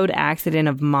railroad accident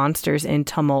of monsters in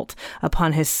tumult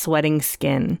upon his sweating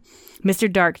skin. Mr.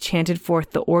 Dark chanted forth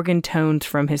the organ tones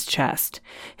from his chest.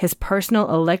 His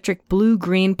personal electric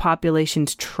blue-green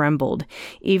populations trembled,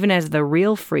 even as the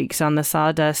real freaks on the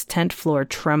sawdust tent floor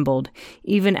trembled,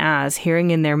 even as,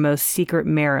 hearing in their most secret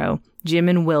marrow, Jim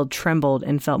and Will trembled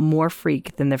and felt more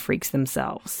freak than the freaks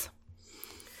themselves.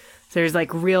 So there's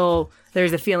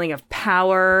there's a feeling of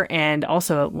power, and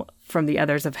also from the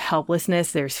others of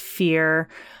helplessness. There's fear,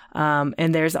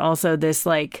 and there's also this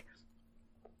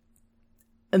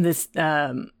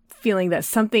feeling that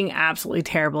something absolutely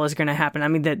terrible is going to happen. I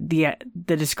mean, the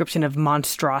description of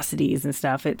monstrosities and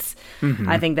stuff. It's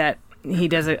I think that he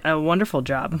does a wonderful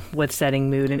job with setting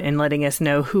mood and letting us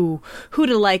know who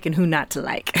to like and who not to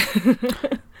like.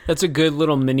 That's a good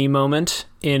little mini moment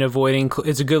in avoiding.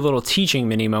 It's a good little teaching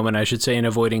mini moment, I should say, in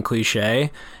avoiding cliche.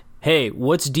 Hey,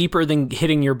 what's deeper than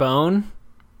hitting your bone?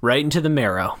 Right into the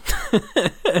marrow.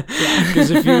 Because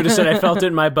if you would have said I felt it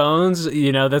in my bones,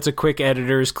 that's a quick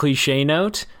editor's cliche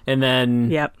note. And then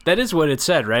that is what it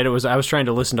said, right? I was trying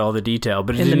to listen to all the detail,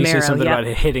 but it didn't say something about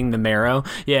it hitting the marrow.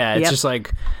 Yeah, it's just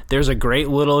like, there's a great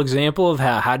little example of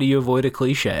how do you avoid a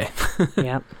cliche.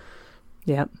 Yep.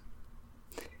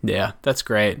 Yeah, that's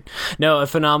great. No, a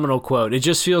phenomenal quote. It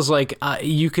just feels like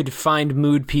you could find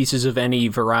mood pieces of any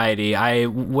variety.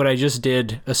 What I just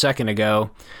did a second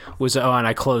ago was, and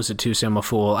I closed it too, so I'm a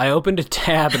fool. I opened a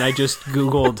tab and I just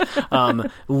Googled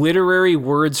literary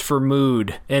words for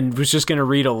mood and was just going to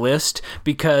read a list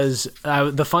because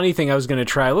the funny thing I was going to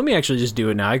try, let me actually just do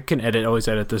it now. I can always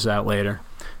edit this out later.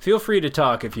 Feel free to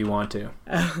talk if you want to.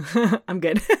 I'm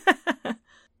good.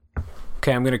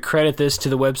 Okay, I'm going to credit this to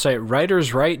the website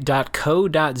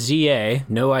writerswrite.co.za.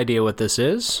 No idea what this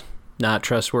is. Not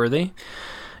trustworthy.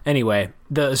 Anyway,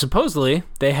 supposedly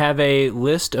they have a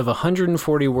list of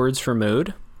 140 words for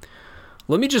mood.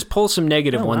 Let me just pull some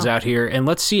negative ones out here, and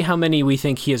let's see how many we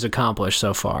think he has accomplished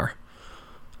so far.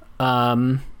 Let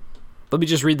me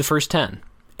just read the first 10.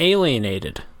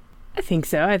 Alienated. I think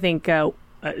so. I think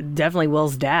definitely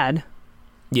Will's dad.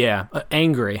 Yeah.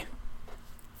 Angry.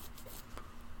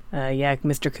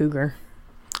 Mr. Cougar.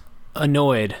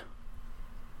 Annoyed.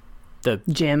 The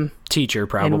Jim. Teacher,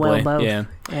 probably. And Will both. Yeah.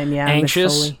 And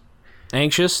Anxious.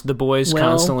 Anxious. The boys Will,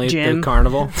 constantly Jim. at the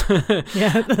carnival.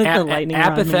 The lightning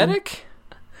apathetic?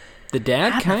 The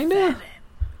dad, kind of?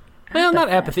 Well, not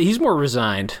apathetic. He's more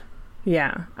resigned.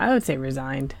 Yeah, I would say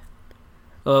resigned.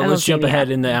 Let's jump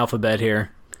ahead in the alphabet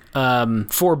here.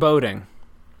 Foreboding.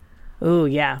 Ooh,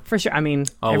 yeah, for sure. I mean,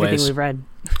 always. Everything we've read.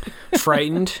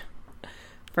 Frightened.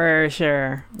 For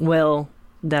sure. Will,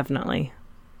 definitely.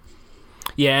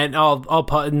 Yeah, and all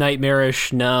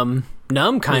nightmarish, numb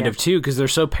kind of too, because they're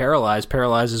so paralyzed.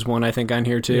 Paralyzed is one I think on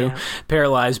here too. Yeah.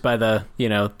 Paralyzed by the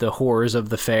the horrors of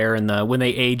the fair and when they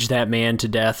age that man to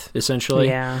death, essentially.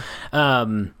 Yeah.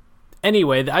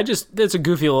 Anyway, that's a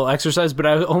goofy little exercise, but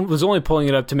I was only pulling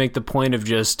it up to make the point of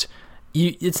just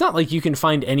it's not like you can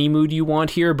find any mood you want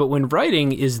here, but when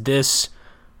writing is this,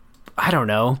 I don't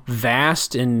know,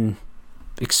 vast and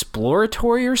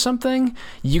exploratory or something,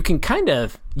 you can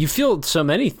you feel so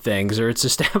many things, or it's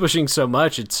establishing so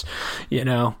much. It's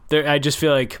I just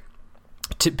feel like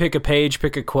to pick a page,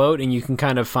 pick a quote, and you can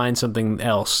kind of find something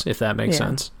else, if that makes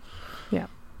sense. Yeah.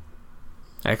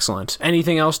 Excellent.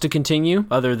 Anything else to continue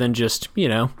other than just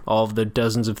all of the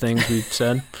dozens of things we've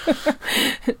said?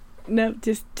 No,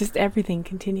 just everything.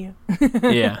 Continue.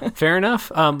 Yeah, fair enough.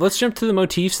 Let's jump to the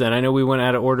motifs then. I know we went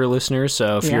out of order, listeners,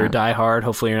 so if you're a diehard,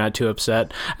 hopefully you're not too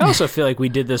upset. I also feel like we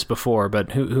did this before,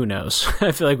 but who knows?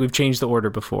 I feel like we've changed the order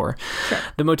before. Sure.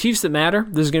 The motifs that matter,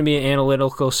 this is going to be an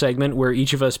analytical segment where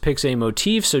each of us picks a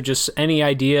motif, so just any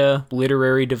idea,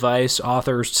 literary device,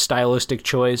 author, stylistic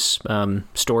choice,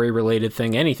 story-related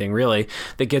thing, anything really,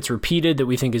 that gets repeated that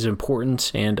we think is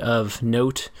important and of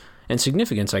note and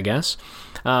significance, I guess.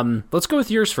 Let's go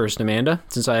with yours first, Amanda,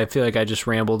 since I feel like I just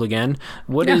rambled again.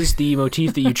 What is the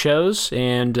motif that you chose,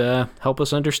 and help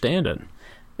us understand it?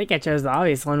 I think I chose the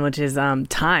obvious one, which is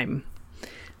time.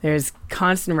 There's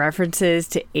constant references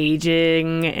to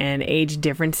aging and age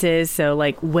differences. So,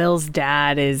 like, Will's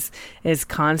dad is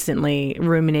constantly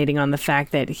ruminating on the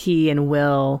fact that he and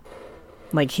Will,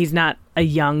 like, he's not a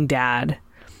young dad.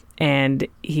 And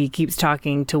he keeps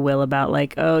talking to Will about,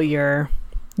 like, oh, your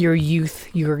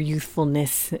youth, your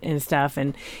youthfulness and stuff,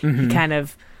 and he kind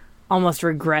of almost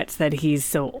regrets that he's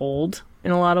so old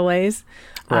in a lot of ways.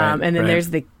 And then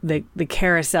there's the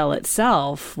carousel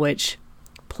itself, which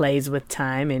plays with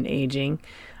time and aging.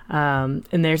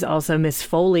 And there's also Miss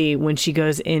Foley when she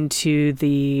goes into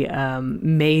the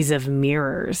maze of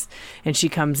mirrors, and she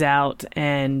comes out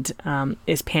and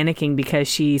is panicking because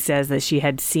she says that she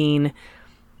had seen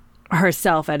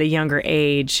herself at a younger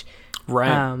age.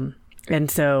 Right.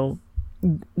 And so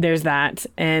there's that.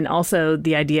 And also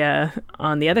the idea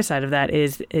on the other side of that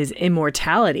is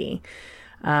immortality,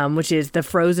 which is the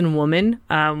frozen woman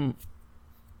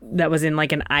that was in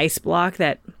like an ice block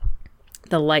that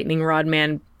the lightning rod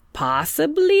man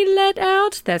possibly let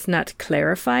out. That's not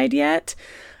clarified yet.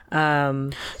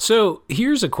 So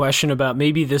here's a question about,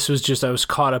 maybe this was just, I was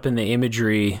caught up in the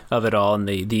imagery of it all and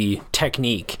the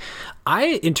technique.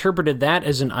 I interpreted that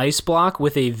as an ice block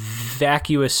with a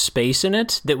vacuous space in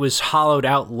it that was hollowed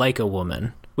out like a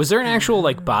woman. Was there an actual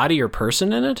like body or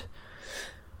person in it?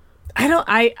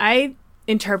 I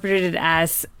interpreted it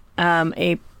as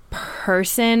a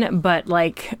person, but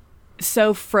like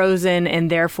so frozen and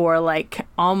therefore like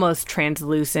almost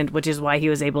translucent, which is why he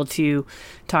was able to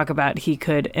talk about he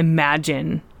could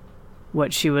imagine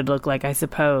what she would look like, I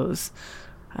suppose.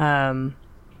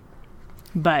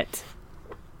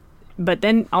 But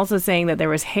then also saying that there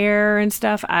was hair and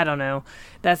stuff, I don't know.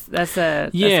 That's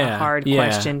a hard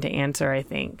question to answer, I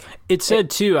think. It said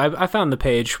too, I found the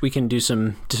page. We can do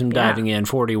some diving in.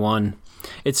 41.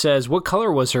 It says, what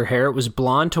color was her hair? It was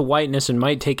blonde to whiteness and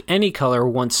might take any color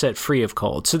once set free of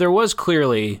cold. So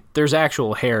there's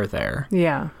actual hair there.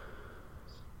 Yeah.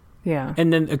 Yeah.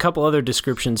 And then a couple other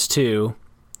descriptions too.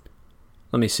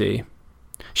 Let me see.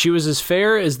 She was as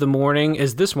fair as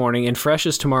this morning, and fresh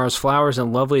as tomorrow's flowers,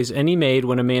 and lovely as any maid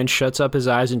when a man shuts up his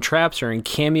eyes and traps her in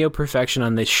cameo perfection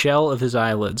on the shell of his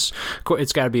eyelids.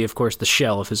 It's got to be, of course, the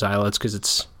shell of his eyelids,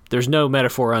 because there's no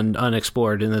metaphor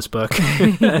unexplored in this book.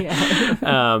 And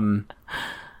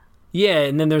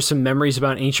then there's some memories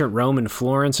about ancient Rome and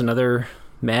Florence and other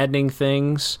maddening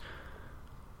things.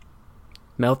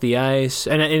 Melt the ice,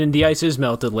 and the ice is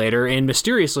melted later, and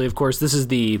mysteriously, of course, this is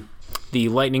the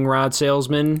lightning rod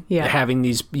salesman having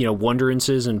these,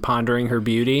 wonderances and pondering her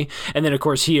beauty. And then, of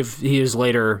course, he is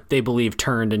later, they believe,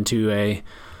 turned into a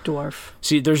dwarf.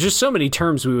 See, there's just so many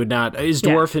terms we would not... Is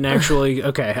dwarf and actually...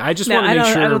 Okay, I just want to make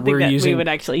sure we're using... we would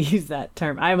actually use that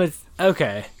term.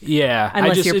 Okay, yeah.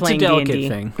 Unless you're playing D&D. It's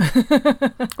a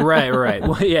delicate thing. Right.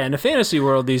 Well, yeah, in a fantasy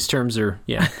world, these terms are,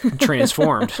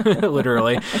 transformed,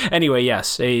 literally. Anyway,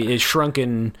 yes, a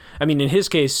shrunken... I mean, in his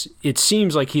case, it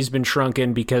seems like he's been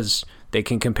shrunken because they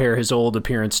can compare his old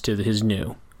appearance to his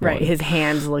new. Right, his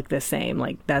hands look the same,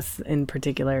 like that's in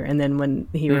particular. And then when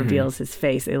he reveals his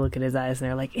face, they look at his eyes and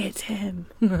they're like, it's him.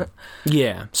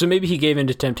 Yeah, so maybe he gave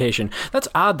into temptation. That's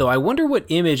odd, though. I wonder what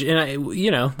image, and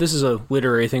this is a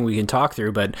literary thing we can talk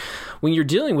through, but when you're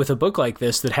dealing with a book like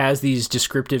this that has these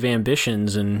descriptive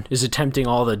ambitions and is attempting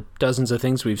all the dozens of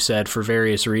things we've said for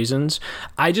various reasons,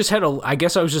 I guess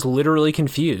I was just literally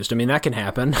confused. I mean, that can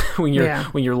happen when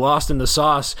you're lost in the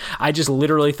sauce. I just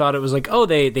literally thought it was like, oh,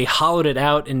 they hollowed it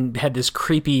out and had this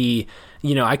creepy,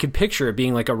 I could picture it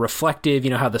being like a reflective,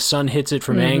 how the sun hits it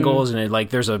from angles, and it like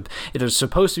there's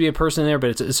supposed to be a person there,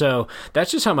 but so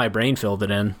that's just how my brain filled it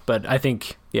in. But I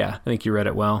think you read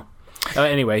it well.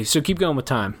 Anyway, so keep going with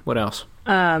time. What else?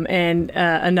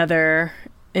 Another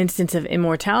instance of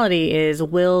immortality is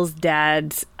Will's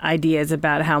dad's ideas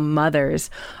about how mothers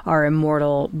are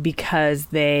immortal because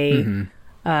they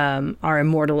are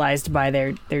immortalized by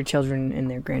their children and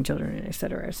their grandchildren, et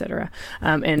cetera, et cetera.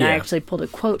 I actually pulled a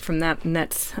quote from that, and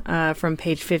that's from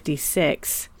page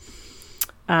 56.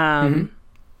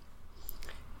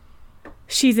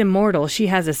 She's immortal. She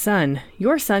has a son.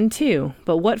 Your son, too.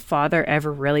 But what father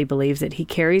ever really believes it? He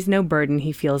carries no burden.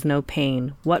 He feels no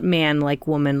pain. What man, like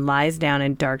woman, lies down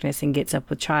in darkness and gets up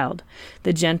with child?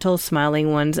 The gentle,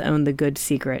 smiling ones own the good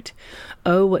secret.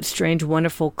 Oh, what strange,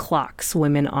 wonderful clocks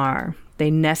women are. They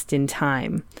nest in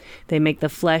time. They make the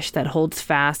flesh that holds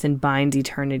fast and binds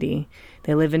eternity.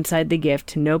 They live inside the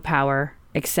gift, no power,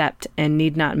 accept and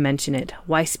need not mention it.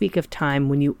 Why speak of time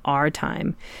when you are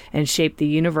time, and shape the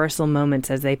universal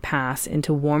moments as they pass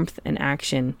into warmth and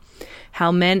action?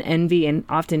 How men envy and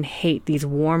often hate these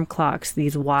warm clocks,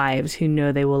 these wives who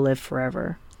know they will live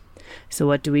forever. So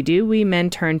what do? We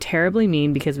men turn terribly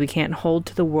mean because we can't hold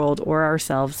to the world or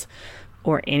ourselves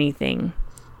or anything.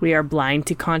 We are blind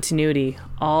to continuity.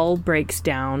 All breaks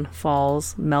down,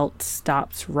 falls, melts,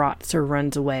 stops, rots, or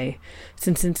runs away.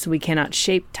 Since we cannot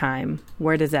shape time,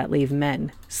 where does that leave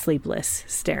men? Sleepless,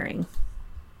 staring.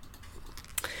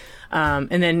 And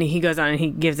then he goes on and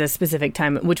he gives a specific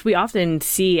time, which we often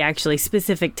see, actually,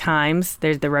 specific times.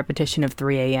 There's the repetition of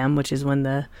 3 a.m., which is when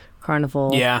the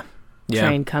carnival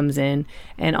train comes in,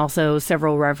 and also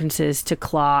several references to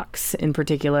clocks in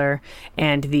particular,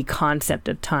 and the concept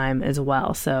of time as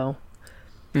well. So,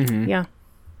 yeah.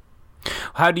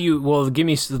 How do you,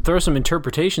 throw some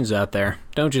interpretations out there.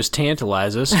 Don't just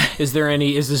tantalize us. Is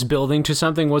this building to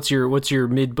something? What's your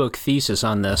mid-book thesis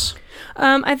on this?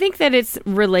 I think that it's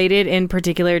related in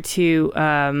particular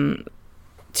to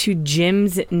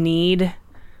Jim's need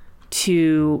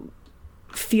to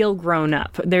feel grown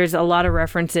up. There's a lot of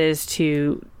references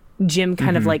to Jim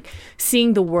kind of like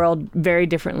seeing the world very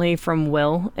differently from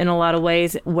Will in a lot of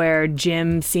ways, where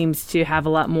Jim seems to have a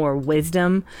lot more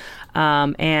wisdom,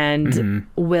 and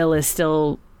Will is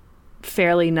still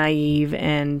fairly naive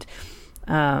and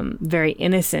very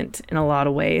innocent in a lot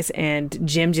of ways. And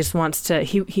Jim just wants to,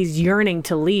 he's yearning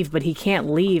to leave, but he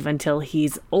can't leave until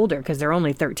he's older, because they're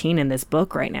only 13 in this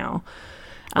book right now.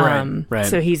 Right.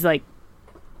 So he's like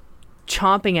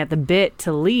chomping at the bit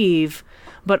to leave,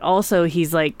 but also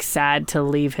he's like sad to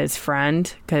leave his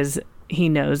friend, because he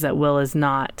knows that Will is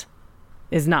not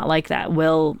like that.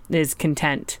 Will is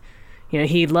content. You know,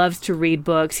 he loves to read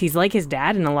books. He's like his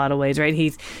dad in a lot of ways, right?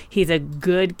 He's a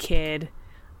good kid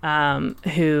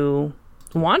who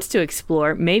wants to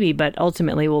explore, maybe, but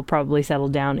ultimately will probably settle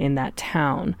down in that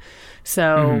town.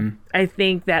 So I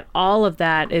think that all of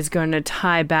that is going to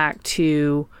tie back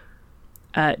to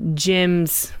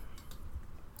Jim's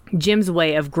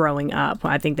way of growing up.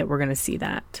 I think that we're going to see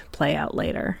that play out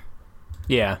later.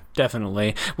 Yeah,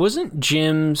 definitely. Wasn't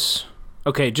Jim's...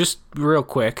 Okay, just real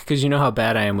quick, because you know how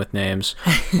bad I am with names.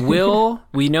 Will,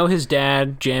 we know his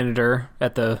dad, janitor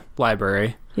at the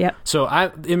library. Yep. So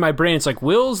in my brain, it's like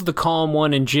Will's the calm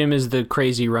one and Jim is the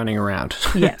crazy running around.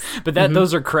 Yes. But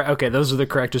those are correct. Okay, those are the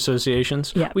correct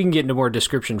associations. Yeah. We can get into more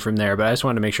description from there, but I just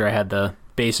wanted to make sure I had the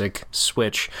basic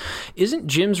switch. Isn't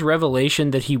Jim's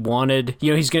revelation that he wanted,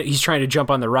 he's trying to jump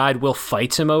on the ride, Will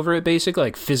fights him over it, basically,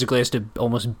 like physically has to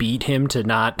almost beat him to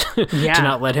not to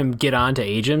not let him get on to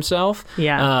age himself.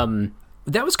 Yeah.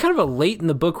 That was kind of a late in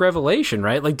the book revelation,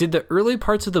 right? Like, did the early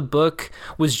parts of the book,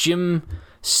 was Jim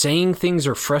saying things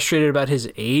or frustrated about his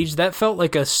age? That felt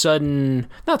like a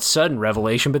not sudden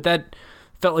revelation, but that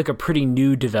felt like a pretty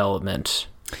new development.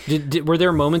 Were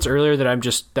there moments earlier that I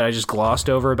just glossed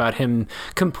over about him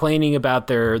complaining about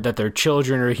that they're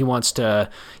children, or he wants to,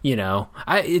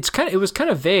 it was kind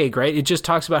of vague, right? It just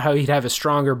talks about how he'd have a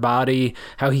stronger body,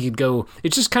 how he could go.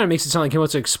 It just kind of makes it sound like he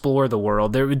wants to explore the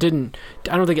world. I don't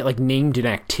think it like named an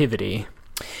activity.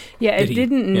 Yeah, it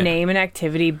didn't name an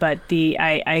activity, but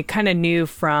I kind of knew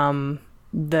from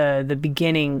the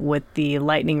beginning with the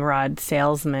lightning rod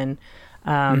salesman,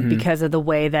 because of the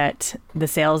way that the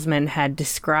salesman had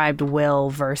described Will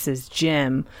versus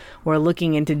Jim, where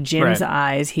looking into Jim's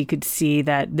eyes, he could see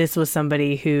that this was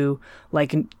somebody who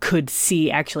could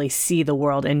actually see the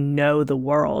world and know the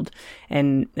world,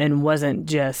 and wasn't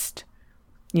just,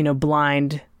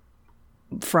 blind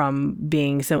from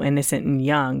being so innocent and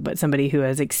young, but somebody who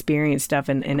has experienced stuff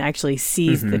and actually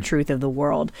sees the truth of the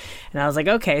world. And I was like,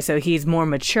 okay, so he's more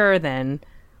mature than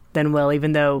Will,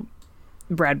 even though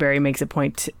Bradbury makes a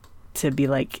point to be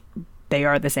like, they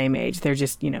are the same age. They're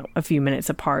just, a few minutes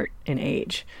apart in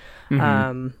age.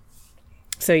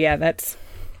 So yeah, that's,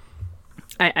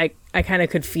 I kind of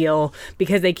could feel,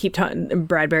 because they keep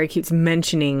Bradbury keeps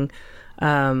mentioning,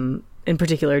 in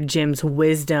particular, Jim's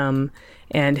wisdom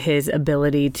and his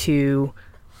ability to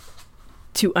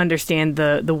understand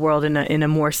the world in a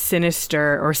more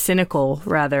sinister, or cynical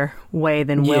rather, way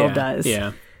than Will does.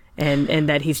 Yeah. And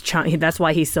that that's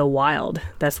why he's so wild.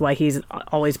 That's why he's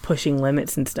always pushing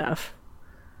limits and stuff.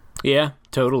 Yeah,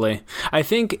 totally. I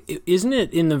think, isn't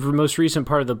it in the most recent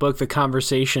part of the book, the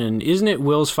conversation, isn't it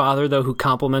Will's father, though, who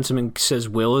compliments him and says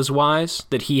Will is wise?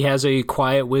 That he has a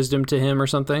quiet wisdom to him or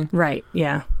something? Right,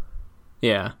 yeah.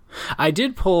 Yeah. I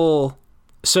did pull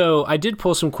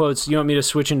some quotes. You want me to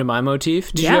switch into my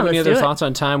motif? Did you have any other thoughts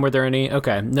on time? Were there any?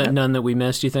 Okay. None that we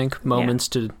missed, you think? Moments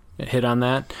to hit on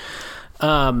that?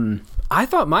 I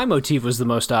thought my motif was the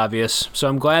most obvious, so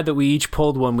I'm glad that we each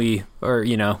pulled one we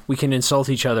can insult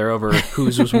each other over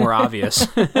whose was more obvious.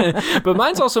 But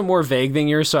mine's also more vague than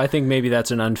yours, so I think maybe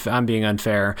that's I'm being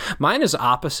unfair. Mine is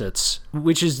opposites,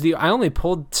 which is I only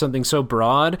pulled something so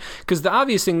broad, because the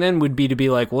obvious thing then would be to be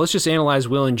like, well, let's just analyze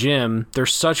Will and Jim. They're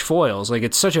such foils. Like,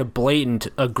 it's such a blatant,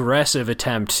 aggressive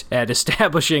attempt at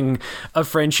establishing a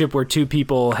friendship where two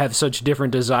people have such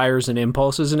different desires and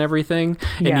impulses and everything.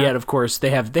 And yet, of course, they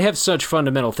have such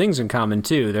fundamental things in common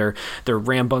too. They're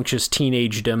rambunctious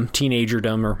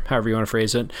teenagerdom, or however you want to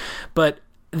phrase it. But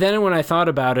then when I thought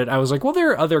about it, I was like, well, there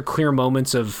are other clear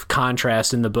moments of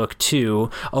contrast in the book, too.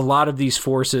 A lot of these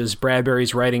forces,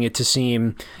 Bradbury's writing it to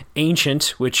seem ancient,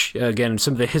 which, again,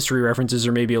 some of the history references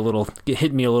are maybe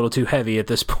hit me a little too heavy at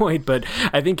this point, but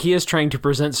I think he is trying to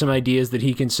present some ideas that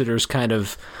he considers kind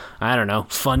of, I don't know,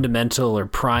 fundamental or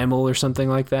primal or something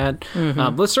like that.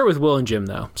 Mm-hmm. Let's start with Will and Jim,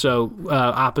 though. So,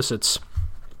 opposites.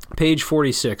 Page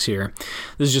 46 here.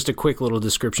 This is just a quick little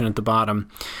description at the bottom.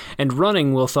 And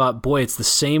running, Will thought, boy, it's the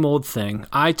same old thing.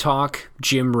 I talk,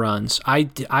 Jim runs. I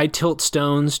tilt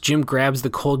stones, Jim grabs the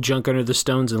cold junk under the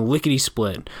stones and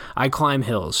lickety-split. I climb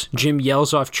hills. Jim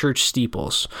yells off church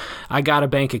steeples. I got a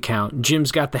bank account.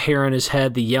 Jim's got the hair on his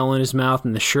head, the yell in his mouth,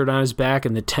 and the shirt on his back,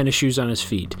 and the tennis shoes on his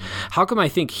feet. How come I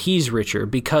think he's richer?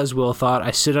 Because, Will thought,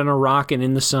 I sit on a rock and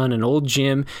in the sun, and old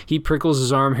Jim, he prickles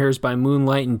his arm hairs by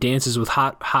moonlight and dances with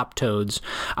hop toads.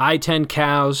 I tend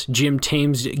cows, Jim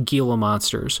tames Gila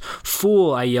monsters.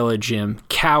 Fool, I yell at Jim.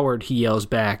 Coward, he yells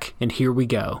back. And here we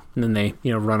go. And then they,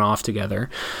 run off together.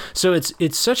 So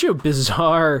it's such a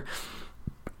bizarre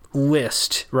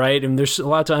list, right? And there's a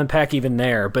lot to unpack even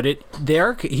there, but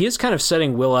he is kind of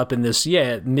setting Will up in this,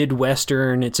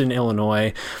 Midwestern, it's in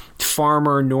Illinois,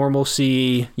 farmer,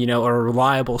 normalcy, a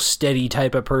reliable, steady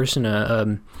type of person,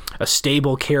 a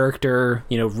stable character,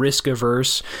 risk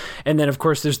averse. And then of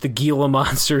course there's the Gila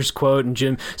monsters quote and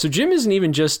Jim. So Jim isn't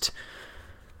even just,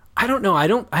 I don't know.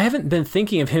 I haven't been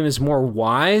thinking of him as more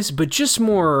wise, but just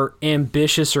more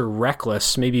ambitious or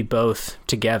reckless, maybe both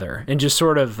together, and just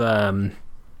sort of,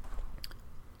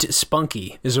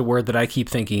 spunky is a word that I keep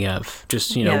thinking of.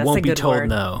 Just, won't be told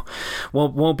no,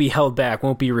 won't be held back,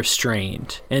 won't be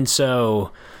restrained. And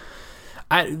so,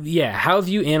 how have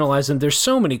you analyzed them? There's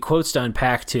so many quotes to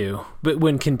unpack too, but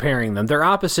when comparing them, they're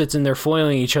opposites and they're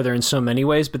foiling each other in so many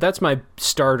ways, but that's my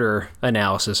starter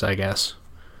analysis, I guess.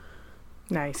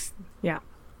 Nice. Yeah.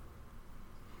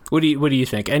 What do you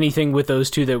think? Anything with those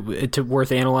two that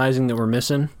worth analyzing that we're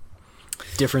missing?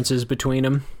 Differences between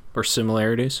them or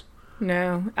similarities?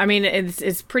 No. I mean,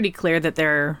 it's pretty clear that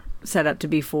they're set up to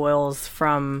be foils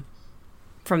from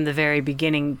the very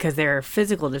beginning because their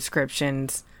physical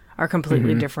descriptions are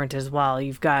completely different as well.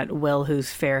 You've got Will,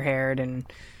 who's fair-haired and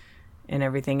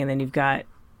everything, and then you've got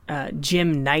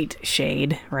Jim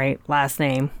Nightshade, right? Last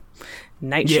name,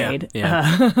 Nightshade.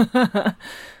 Yeah.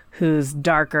 Who's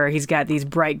darker. He's got these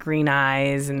bright green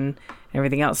eyes and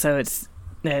everything else. So it's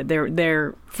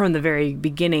they're from the very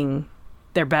beginning,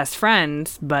 they're best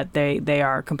friends, but they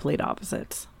are complete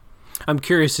opposites. I'm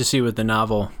curious to see what the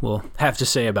novel will have to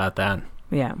say about that.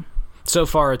 Yeah. So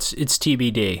far, it's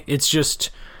TBD. It's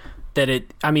just that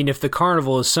if the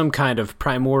carnival is some kind of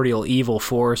primordial evil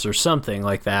force or something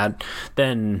like that,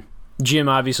 then Jim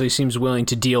obviously seems willing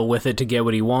to deal with it to get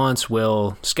what he wants.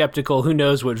 Will, skeptical. Who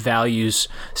knows what values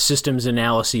systems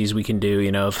analyses we can do,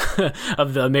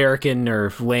 of the American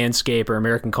or landscape or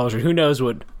American culture. Who knows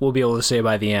what we'll be able to say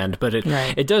by the end. But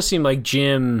it does seem like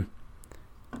Jim,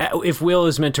 if Will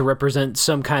is meant to represent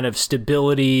some kind of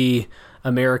stability,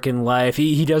 American life,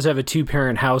 he does have a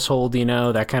 2-parent household,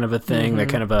 that kind of a thing, that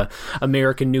kind of a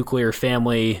American nuclear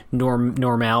family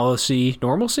normalcy.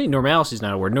 Normalcy is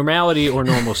not a word. Normality or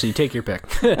normalcy, take your pick.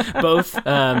 Both.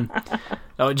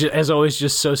 As always,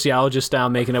 just sociologist style,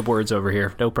 making up words over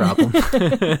here. No problem.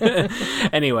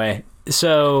 Anyway,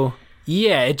 so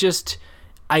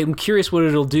I'm curious what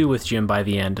it'll do with Jim by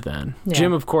the end then. Yeah.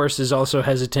 Jim, of course, is also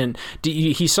hesitant.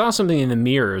 He saw something in the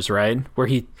mirrors, right? Where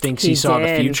he thinks he saw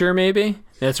the future, maybe?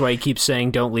 That's why he keeps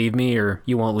saying, don't leave me or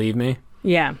you won't leave me.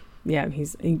 Yeah. Yeah.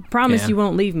 He promised you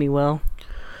won't leave me, Will.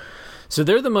 So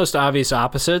they're the most obvious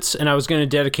opposites, and I was going to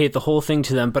dedicate the whole thing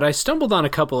to them, but I stumbled on a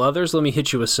couple others. Let me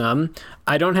hit you with some.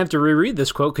 I don't have to reread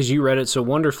this quote because you read it so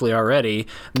wonderfully already.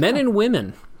 Men and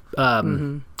women.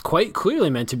 Quite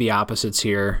clearly meant to be opposites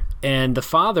here, and the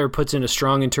father puts in a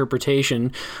strong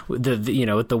interpretation, with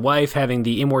the wife having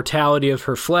the immortality of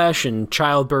her flesh and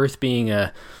childbirth being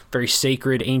a very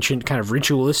sacred, ancient, kind of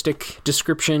ritualistic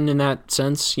description in that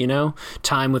sense,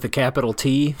 time with a capital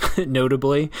T,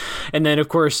 notably. And then, of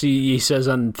course, he says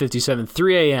on 57,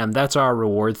 3 a.m., that's our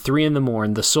reward, 3 in the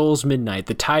morn, the soul's midnight,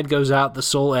 the tide goes out, the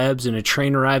soul ebbs, and a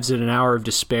train arrives at an hour of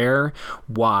despair.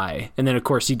 Why? And then, of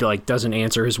course, he doesn't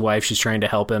answer his wife. She's trying to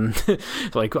help him.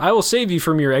 I will save you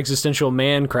from your existential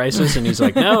man crisis. And he's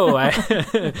like, no, I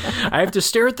have to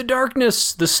stare at the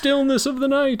darkness, the stillness of the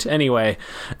night. Anyway,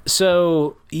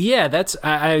 so that's,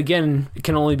 I again,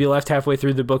 can only be left halfway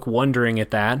through the book wondering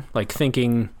at that,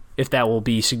 thinking if that will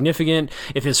be significant,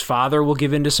 if his father will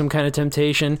give in to some kind of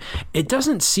temptation. It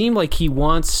doesn't seem like he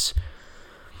wants...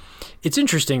 It's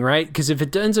interesting, right? Because if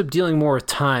it ends up dealing more with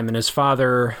time and his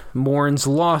father mourns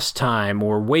lost time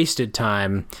or wasted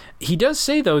time, he does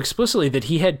say, though, explicitly that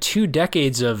he had 2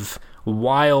 decades of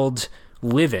wild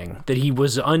living, that he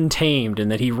was untamed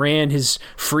and that he ran his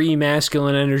free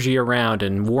masculine energy around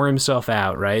and wore himself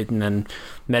out, right? And then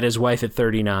met his wife at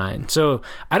 39. So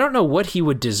I don't know what he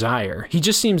would desire. He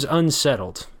just seems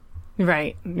unsettled.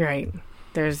 Right.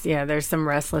 There's some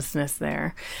restlessness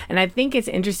there. And I think it's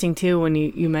interesting too when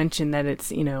you mentioned that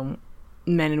it's, men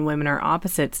and women are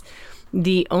opposites.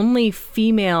 The only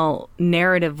female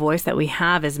narrative voice that we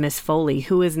have is Miss Foley,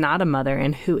 who is not a mother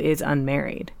and who is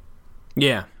unmarried.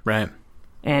 Yeah, right.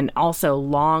 And also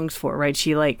longs for, right?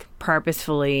 She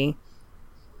purposefully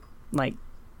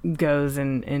goes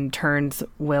and turns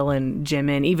Will and Jim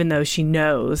in, even though she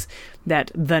knows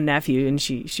that the nephew, and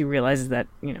she realizes that,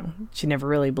 she never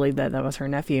really believed that was her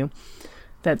nephew,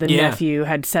 that the nephew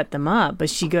had set them up, but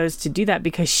she goes to do that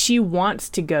because she wants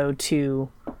to go to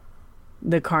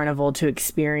the carnival to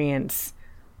experience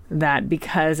that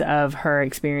because of her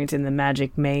experience in the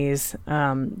magic maze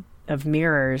of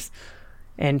mirrors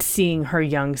and seeing her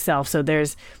young self. So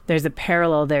there's a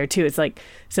parallel there too. It's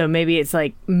so maybe it's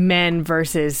men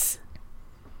versus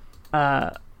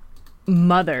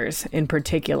mothers in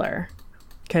particular,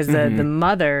 because the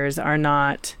mothers are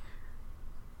not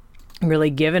really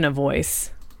given a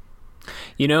voice.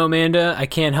 Amanda, I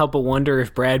can't help but wonder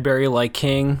if Bradbury, like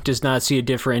King, does not see a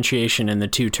differentiation in the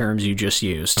 2 terms you just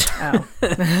used. Oh.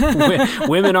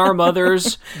 Women are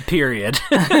mothers, period.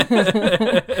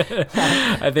 I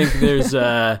think there's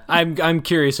I'm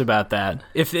curious about that.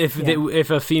 If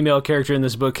a female character in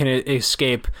this book can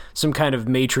escape some kind of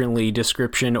matronly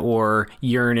description or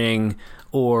yearning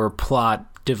or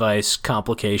plot device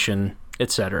complication,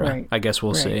 etc. Right. I guess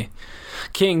we'll see.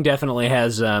 King definitely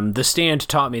has The Stand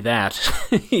taught me that.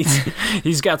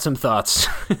 he's got some thoughts.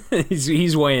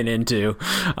 he's weighing into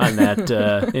on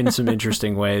that in some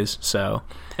interesting ways. So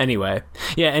anyway,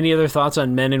 any other thoughts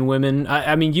on men and women?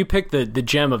 I mean, you picked the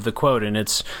gem of the quote, and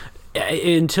it's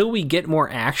until we get more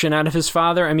action out of his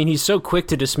father. I mean, he's so quick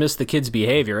to dismiss the kid's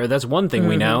behavior. That's one thing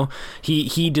we know.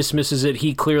 He dismisses it.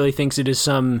 He clearly thinks it is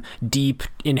some deep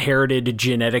inherited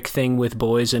genetic thing with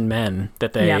boys and men,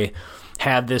 that they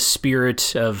have this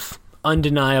spirit of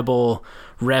undeniable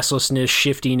restlessness,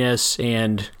 shiftiness,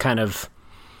 and kind of,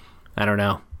 I don't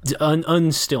know,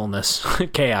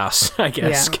 unstillness, chaos, I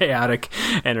guess, chaotic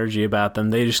energy about them.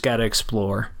 They just got to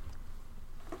explore.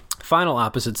 Final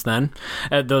opposites then,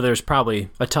 though there's probably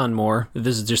a ton more.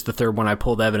 This is just the third one I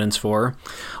pulled evidence for.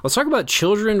 Let's talk about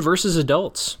children versus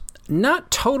adults.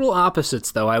 Not total opposites,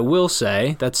 though, I will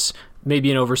say. That's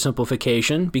maybe an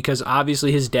oversimplification, because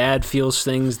obviously his dad feels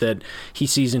things that he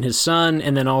sees in his son,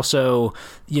 and then also,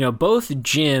 both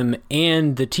Jim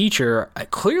and the teacher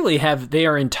clearly they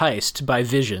are enticed by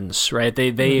visions, right?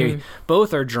 They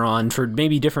both are drawn for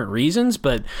maybe different reasons,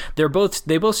 but they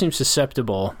both seem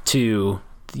susceptible to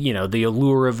the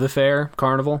allure of the fair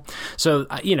carnival. So,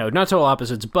 not total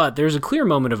opposites, but there's a clear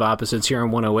moment of opposites here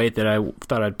in 108 that I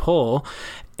thought I'd pull.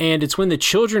 And it's when the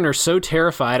children are so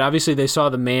terrified. Obviously, they saw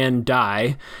the man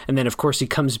die. And then, of course, he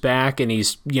comes back and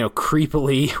he's,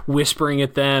 creepily whispering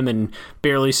at them and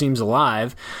barely seems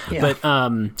alive. Yeah.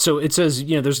 But so it says,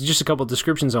 there's just a couple of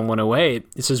descriptions on 108.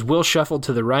 It says, Will shuffled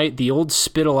to the right. The old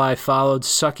spittle eye followed,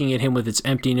 sucking at him with its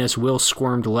emptiness. Will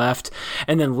squirmed left.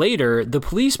 And then later, the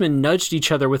policemen nudged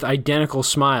each other with identical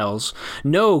smiles.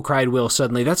 No, cried Will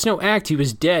suddenly. That's no act. He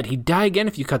was dead. He'd die again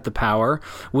if you cut the power.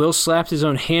 Will slapped his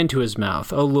own hand to his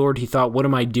mouth. Oh, Lord, he thought, what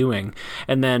am I doing?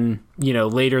 And then,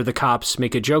 later the cops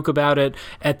make a joke about it.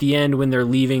 At the end, when they're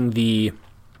leaving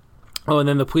and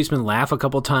then the policemen laugh a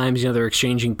couple times, they're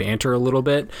exchanging banter a little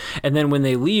bit. And then when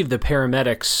they leave, the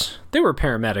paramedics, they were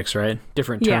paramedics, right?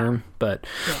 Different term, but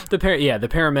the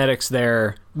paramedics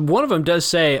there, one of them does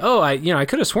say, I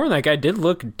could have sworn that guy did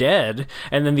look dead.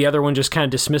 And then the other one just kind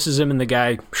of dismisses him, and the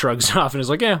guy shrugs off and is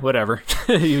like, whatever.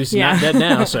 He was not dead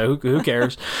now, so who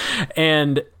cares?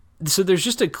 And so there's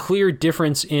just a clear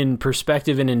difference in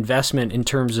perspective and investment in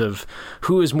terms of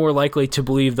who is more likely to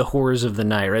believe the horrors of the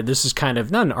night, right? This is kind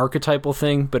of not an archetypal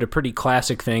thing, but a pretty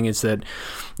classic thing, is that,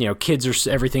 kids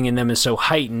everything in them is so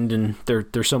heightened, and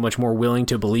they're so much more willing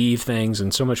to believe things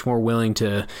and so much more willing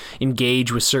to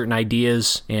engage with certain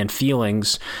ideas and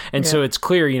feelings. And so it's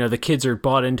clear, the kids are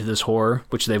bought into this horror,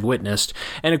 which they've witnessed.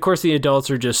 And of course the adults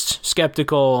are just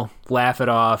skeptical, laugh it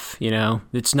off,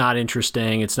 it's not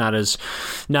interesting, it's not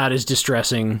as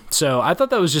distressing. So I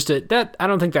thought that was just I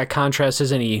don't think that contrast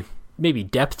has any maybe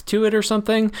depth to it or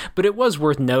something, but it was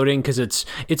worth noting because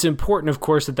it's important, of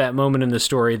course, at that moment in the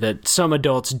story that some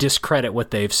adults discredit what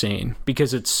they've seen,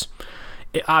 because it's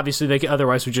obviously they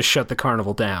otherwise would just shut the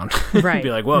carnival down. Right.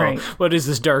 Be like, whoa, what is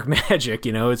this dark magic?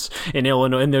 It's in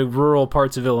Illinois, in the rural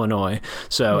parts of Illinois.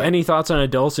 So any thoughts on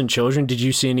adults and children? Did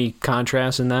you see any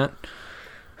contrast in that?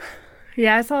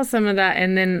 Yeah, I saw some of that.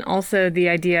 And then also the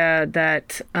idea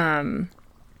that, so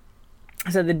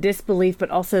the disbelief, but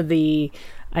also the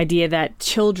idea that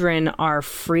children are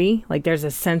free. Like there's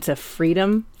a sense of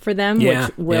freedom for them, which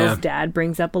Will's dad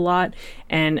brings up a lot.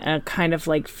 And a kind of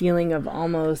like feeling of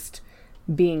almost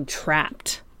being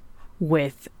trapped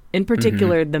with, in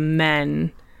particular, the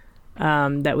men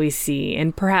that we see,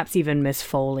 and perhaps even Miss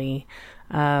Foley.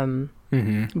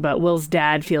 But Will's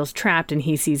dad feels trapped, and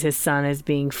he sees his son as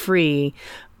being free,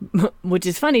 which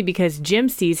is funny because Jim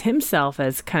sees himself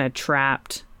as kind of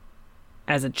trapped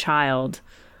as a child,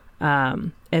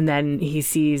 and then he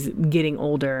sees getting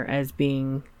older as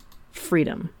being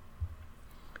freedom.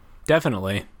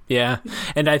 Definitely. Yeah,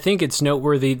 and I think it's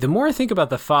noteworthy. The more I think about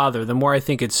the father, the more I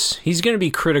think he's going to be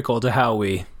critical to how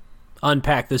we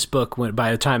unpack this book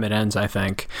by the time it ends, I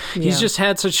think. Yeah. He's just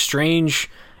had such strange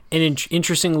and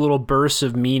interesting little bursts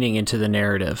of meaning into the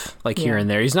narrative, like here and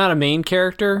there. He's not a main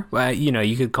character.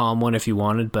 You could call him one if you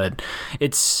wanted, but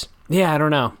it's... Yeah, I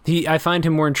don't know. I find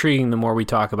him more intriguing the more we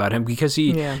talk about him because do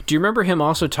you remember him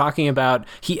also talking about,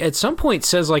 he at some point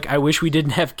says like, I wish we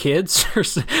didn't have kids, or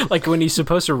like when he's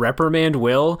supposed to reprimand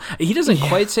Will. He doesn't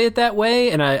quite say it that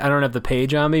way, and I don't have the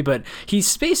page on me, but he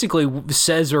basically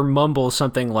says or mumbles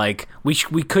something like, we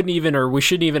couldn't even, or we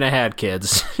shouldn't even have had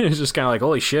kids. It's just kind of like,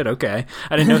 holy shit, okay.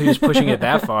 I didn't know he was pushing it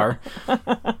that far.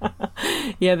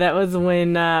 Yeah, that was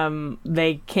when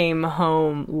they came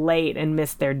home late and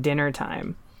missed their dinner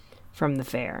time. From the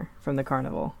fair, from the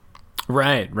carnival.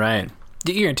 Right.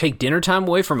 You're going to take dinner time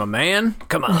away from a man?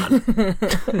 Come on.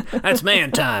 That's man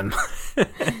time.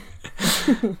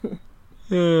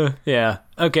 Yeah.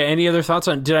 Okay, any other thoughts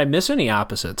on... Did I miss any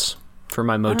opposites for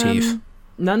my motif?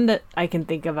 None that I can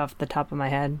think of off the top of my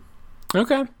head.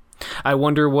 Okay. I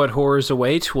wonder what horrors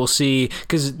await. We'll see,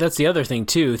 because that's the other thing,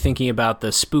 too, thinking about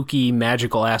the spooky,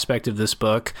 magical aspect of this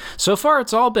book. So far,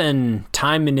 it's all been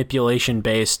time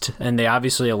manipulation-based, and they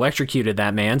obviously electrocuted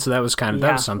that man, so that was that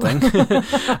was something.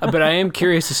 But I am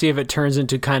curious to see if it turns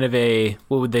into kind of a,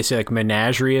 what would they say, like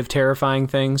menagerie of terrifying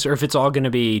things, or if it's all going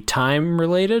to be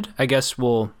time-related. I guess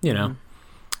we'll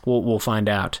find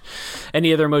out.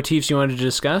 Any other motifs you wanted to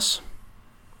discuss?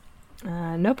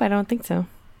 Nope, I don't think so.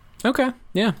 Okay,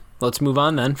 yeah. Let's move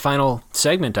on then. Final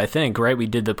segment, I think, right? We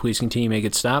did the Please Continue, Make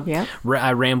It Stop. Yeah.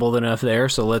 I rambled enough there,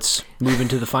 so let's move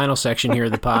into the final section here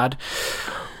of the pod.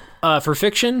 For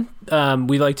fiction,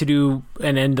 we like to do,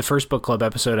 and end the first book club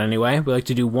episode anyway, we like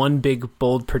to do one big,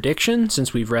 bold prediction,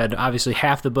 since we've read, obviously,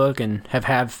 half the book and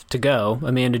have to go.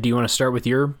 Amanda, do you want to start with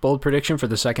your bold prediction for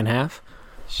the second half?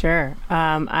 Sure.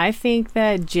 I think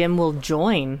that Jim will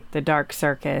join the Dark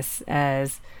Circus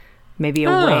as... maybe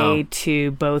a way to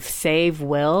both save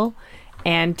Will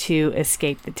and to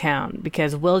escape the town,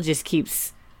 because Will just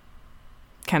keeps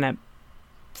kind of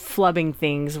flubbing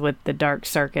things with the Dark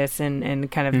Circus and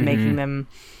kind of making them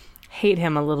hate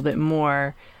him a little bit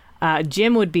more.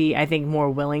 Jim would be, I think,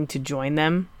 more willing to join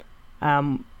them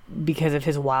because of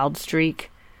his wild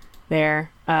streak there.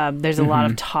 There's a lot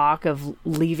of talk of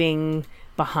leaving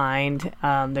behind.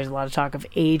 There's a lot of talk of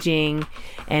aging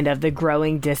and of the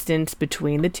growing distance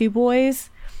between the two boys,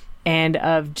 and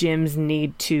of Jim's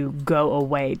need to go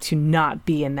away, to not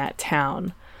be in that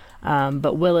town.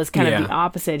 But Will is kind of the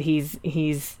opposite.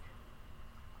 He's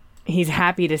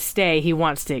happy to stay. He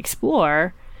wants to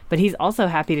explore, but he's also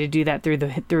happy to do that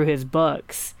through his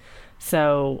books.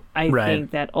 So I think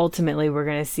that ultimately we're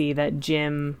going to see that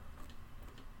Jim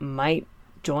might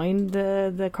join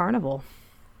the carnival.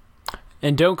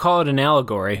 And don't call it an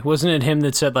allegory. Wasn't it him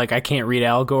that said, like, I can't read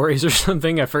allegories or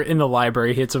something? In the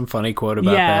library, he had some funny quote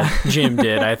about that. Jim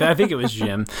did. I think it was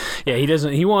Jim. Yeah, he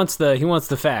doesn't. He wants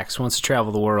the facts. Wants to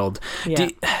travel the world. Yeah.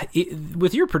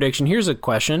 With your prediction, here's a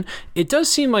question. It does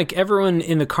seem like everyone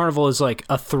in the carnival is like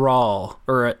a thrall,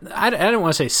 or I don't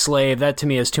want to say slave. That to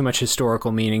me has too much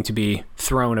historical meaning to be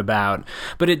thrown about.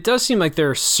 But it does seem like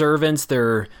they're servants.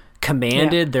 They're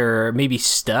commanded, they're maybe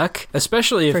stuck,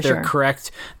 especially if they're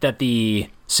correct that the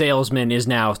salesman is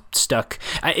now stuck.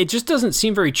 It just doesn't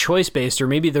seem very choice-based, or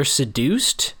maybe they're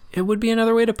seduced, it would be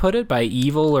another way to put it, by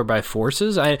evil or by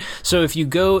forces. So if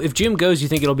Jim goes, you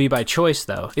think it'll be by choice,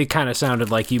 though. It kind of sounded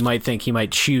like you might think he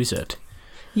might choose it.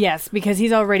 Yes, because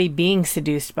he's already being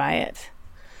seduced by it.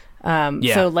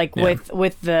 So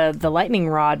with the lightning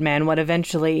rod man, what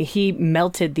eventually he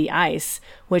melted the ice,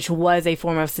 which was a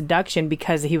form of seduction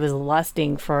because he was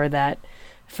lusting for the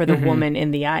woman in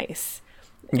the ice.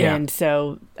 Yeah. And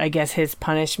so I guess his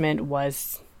punishment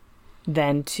was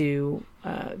then to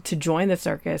to join the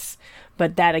circus.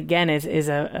 But that again is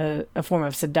a form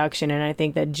of seduction, and I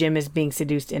think that Jim is being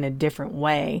seduced in a different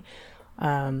way.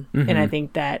 And I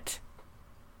think that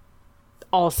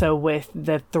also with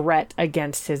the threat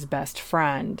against his best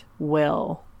friend,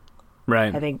 Will.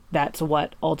 Right. I think that's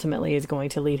what ultimately is going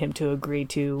to lead him to agree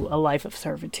to a life of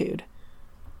servitude.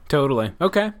 Totally.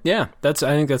 Okay. Yeah. I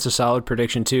think that's a solid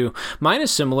prediction too. Mine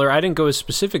is similar. I didn't go as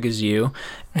specific as you.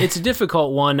 It's a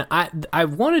difficult one. I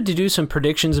wanted to do some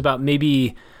predictions about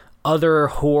maybe other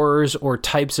horrors or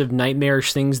types of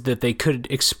nightmarish things that they could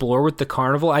explore with the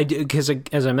carnival. Because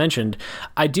as I mentioned,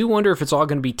 I do wonder if it's all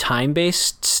going to be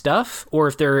time-based stuff or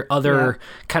if there are other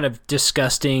kind of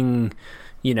disgusting,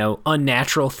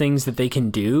 unnatural things that they can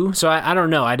do. So I don't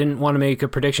know. I didn't want to make a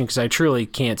prediction because I truly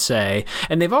can't say.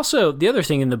 And they've also, the other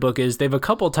thing in the book is they've a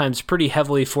couple times pretty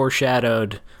heavily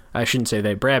foreshadowed, I shouldn't say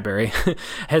they, Bradbury,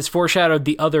 has foreshadowed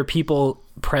the other people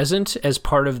present as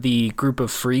part of the group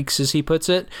of freaks, as he puts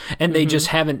it. And they just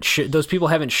haven't, those people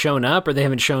haven't shown up, or they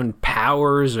haven't shown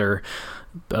powers or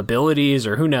abilities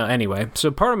or who knows. Anyway,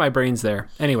 so part of my brain's there.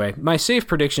 Anyway, my safe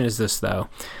prediction is this, though.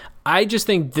 I just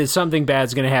think that something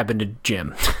bad's going to happen to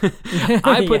Jim.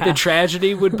 I put the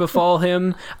tragedy would befall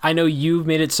him. I know you've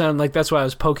made it sound like, that's why I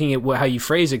was poking at how you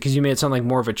phrase it, because you made it sound like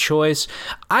more of a choice.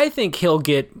 I think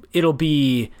it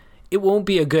won't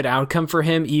be a good outcome for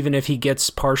him, even if he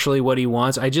gets partially what he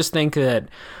wants. I just think that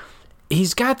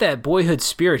he's got that boyhood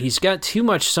spirit. He's got too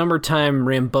much summertime,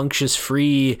 rambunctious,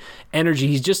 free energy.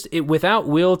 He's just, without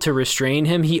Will to restrain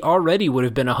him, he already would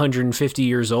have been 150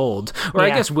 years old. Or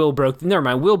I guess Will broke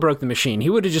the machine. He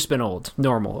would have just been old,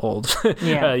 normal old,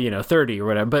 30 or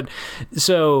whatever. But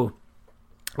so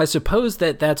I suppose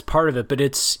that's part of it, but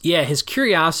it's, his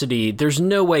curiosity, there's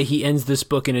no way he ends this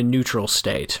book in a neutral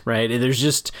state, right?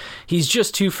 He's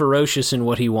just too ferocious in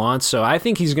what he wants, so I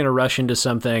think he's going to rush into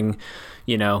something,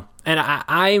 and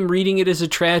I'm reading it as a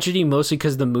tragedy, mostly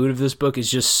because the mood of this book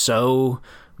is just so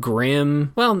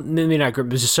grim. Well, maybe not grim,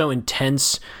 but just so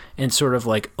intense and sort of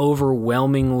like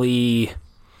overwhelmingly...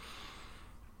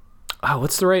 Oh,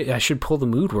 what's the right... I should pull the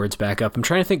mood words back up. I'm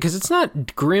trying to think, because it's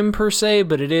not grim per se,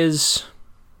 but it is...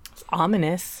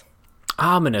 Ominous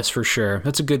for sure.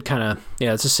 That's a good kind of,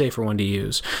 it's a safer one to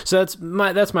use. So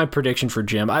that's my prediction for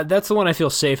Jim. That's the one I feel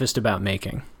safest about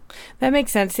making. That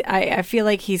makes sense. I feel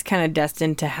like he's kind of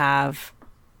destined to have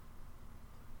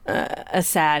a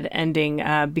sad ending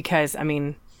because, I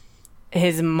mean,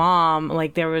 his mom,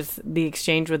 like there was the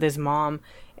exchange with his mom,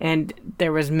 and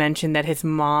there was mention that his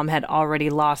mom had already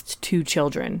lost 2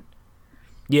 children.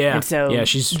 Yeah. And so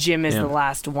Jim is the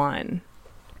last one.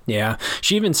 Yeah.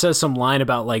 She even says some line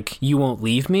about, like, you won't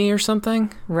leave me or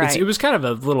something. Right. It was kind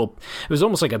of it was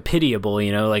almost like a pitiable,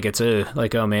 like it's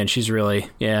oh man, she's really,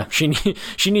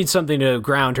 she needs something to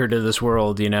ground her to this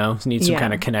world, needs some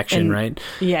kind of connection, right?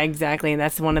 Yeah, exactly. And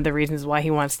that's one of the reasons why he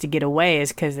wants to get away, is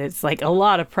because it's like a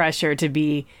lot of pressure to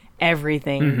be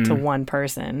everything to one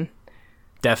person.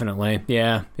 Definitely.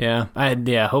 Yeah.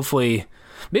 Hopefully,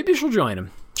 maybe she'll join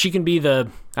him. She can be the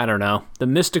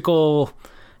mystical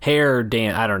hair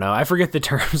dance. I don't know. I forget the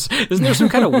terms. Isn't there some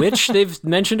kind of witch they've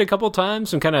mentioned a couple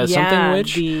times? Some kind of something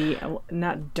witch?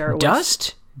 Not dirt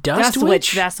witch. Dust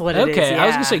witch? That's what it is. Okay, yeah. I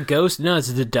was going to say ghost. No,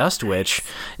 it's the dust witch.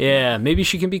 Yeah, maybe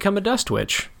she can become a dust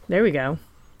witch. There we go.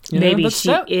 Maybe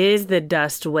she is the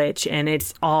dust witch, and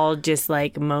it's all just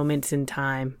like moments in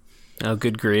time. Oh,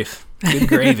 good grief. Good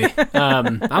gravy.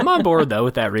 I'm on board, though,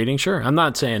 with that reading. Sure. I'm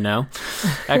not saying no.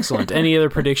 Excellent. Any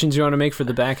other predictions you want to make for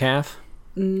the back half?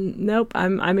 Nope.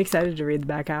 I'm excited to read the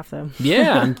back half, though.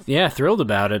 Yeah, thrilled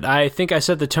about it. I think I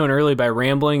set the tone early by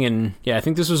rambling, and I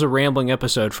think this was a rambling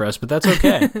episode for us, but that's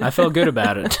okay. I felt good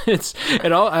about it.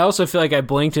 I also feel like I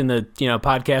blinked and the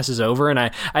podcast is over,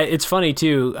 and it's funny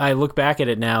too. I look back at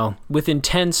it now with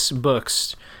intense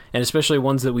books, and especially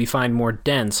ones that we find more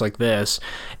dense like this.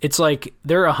 It's like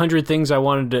there are 100 things I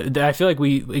wanted to... I feel like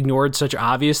we ignored such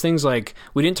obvious things, like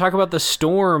we didn't talk about the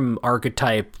storm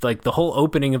archetype, like the whole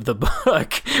opening of the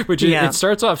book, which it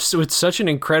starts off with such an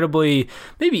incredibly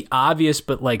maybe obvious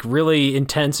but like really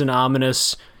intense and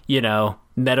ominous,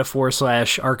 metaphor /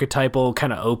 archetypal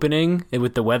kind of opening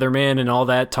with the weatherman and all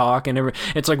that talk and everything.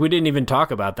 It's like we didn't even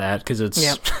talk about that because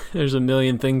there's a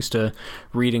million things to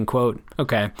read and quote.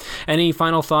 Okay. Any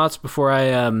final thoughts before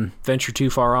I venture too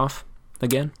far off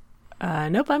again?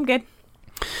 Nope, I'm good.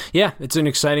 Yeah, it's an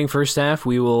exciting first half.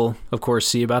 We will, of course,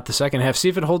 see about the second half, see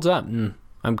if it holds up.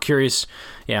 I'm curious.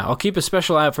 Yeah, I'll keep a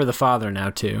special eye out for the father now,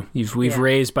 too.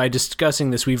 By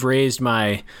discussing this, we've raised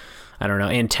my... I don't know,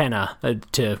 antenna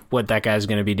to what that guy's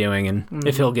going to be doing and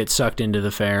if he'll get sucked into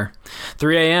the fair.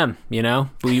 3 a.m., you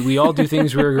know? We all do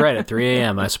things we regret at 3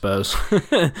 a.m., I suppose.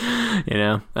 You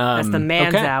know? That's the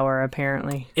man's hour,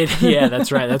 apparently. Yeah,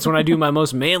 that's right. That's when I do my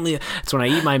most manly... That's when I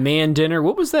eat my man dinner.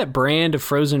 What was that brand of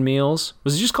frozen meals?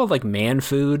 Was it just called, like, Man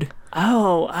Food?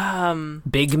 Oh,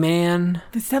 Big Man?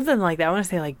 something like that. I want to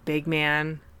say, like, Big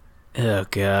Man. Oh,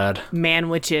 God.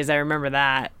 Man-witches, I remember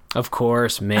that. Of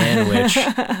course,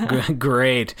 Manwich.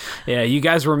 Great. Yeah, you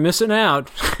guys were missing out.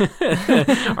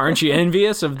 Aren't you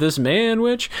envious of this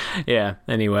Manwich? Yeah,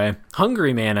 anyway.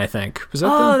 Hungry Man, I think. Was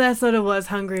that that's what it was,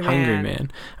 Hungry Man. Hungry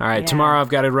Man. All right, tomorrow I've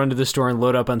got to run to the store and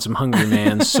load up on some Hungry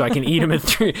Mans so I can eat them at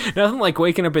 3. Nothing like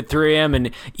waking up at 3 a.m.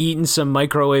 and eating some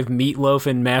microwave meatloaf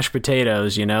and mashed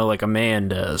potatoes, you know, like a man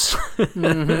does.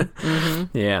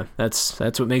 Yeah, that's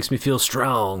what makes me feel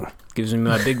strong. Gives me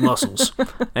my big muscles.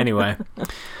 Anyway.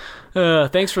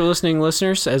 Thanks for listening,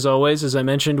 listeners. As always, as I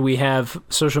mentioned, we have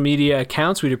social media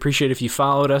accounts. We'd appreciate if you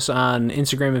followed us on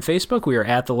Instagram and Facebook. We are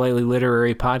at The Lightly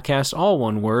Literary Podcast, all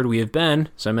one word. We have been,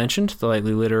 as I mentioned, The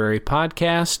Lightly Literary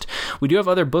Podcast. We do have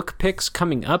other book picks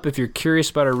coming up. If you're curious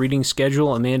about our reading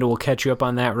schedule, Amanda will catch you up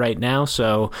on that right now.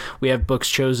 So we have books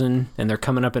chosen, and they're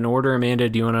coming up in order. Amanda,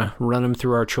 do you want to run them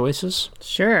through our choices?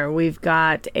 Sure. We've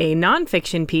got a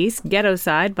nonfiction piece, Ghetto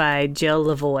Side by Jill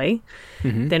Lavoie.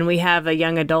 Then we have a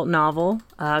young adult novel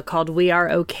called We Are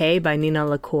Okay by Nina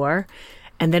LaCour.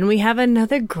 And then we have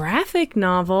another graphic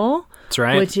novel. That's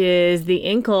right. Which is The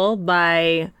Inkle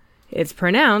by, it's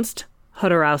pronounced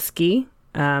Jodorowsky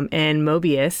and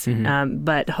Mobius.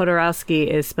 But Jodorowsky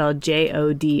is spelled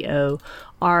Jodorowsky.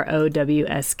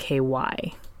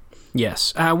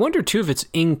 Yes. I wonder, too, if it's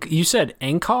ink. You said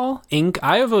Inkal? Ink.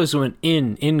 I have always went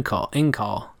Inkal.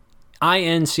 Incal.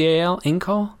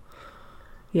 Incal?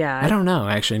 Yeah. I don't know,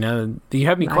 actually. Now you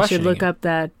have me questioning. I should look up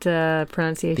that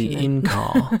pronunciation. The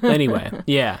Inkal. Anyway,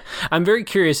 yeah. I'm very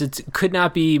curious. It could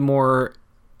not be more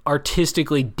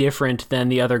artistically different than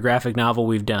the other graphic novel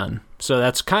we've done. So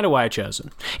that's kind of why I chose it.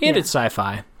 And it's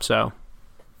sci-fi, so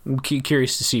I'm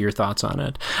curious to see your thoughts on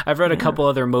it. I've read a couple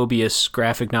other Mobius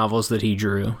graphic novels that he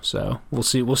drew, so we'll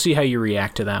see how you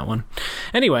react to that one.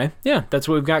 Anyway, yeah, that's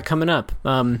what we've got coming up.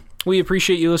 We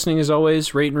appreciate you listening as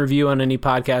always. Rate and review on any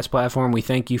podcast platform. We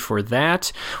thank you for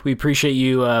that. We appreciate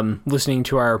you listening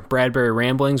to our Bradbury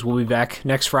ramblings. We'll be back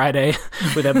next Friday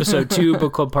with episode 2,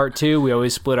 Book Club Part 2. We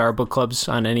always split our book clubs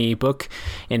on any book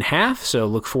in half, so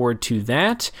look forward to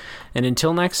that. And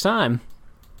until next time,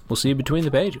 we'll see you between the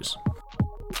pages.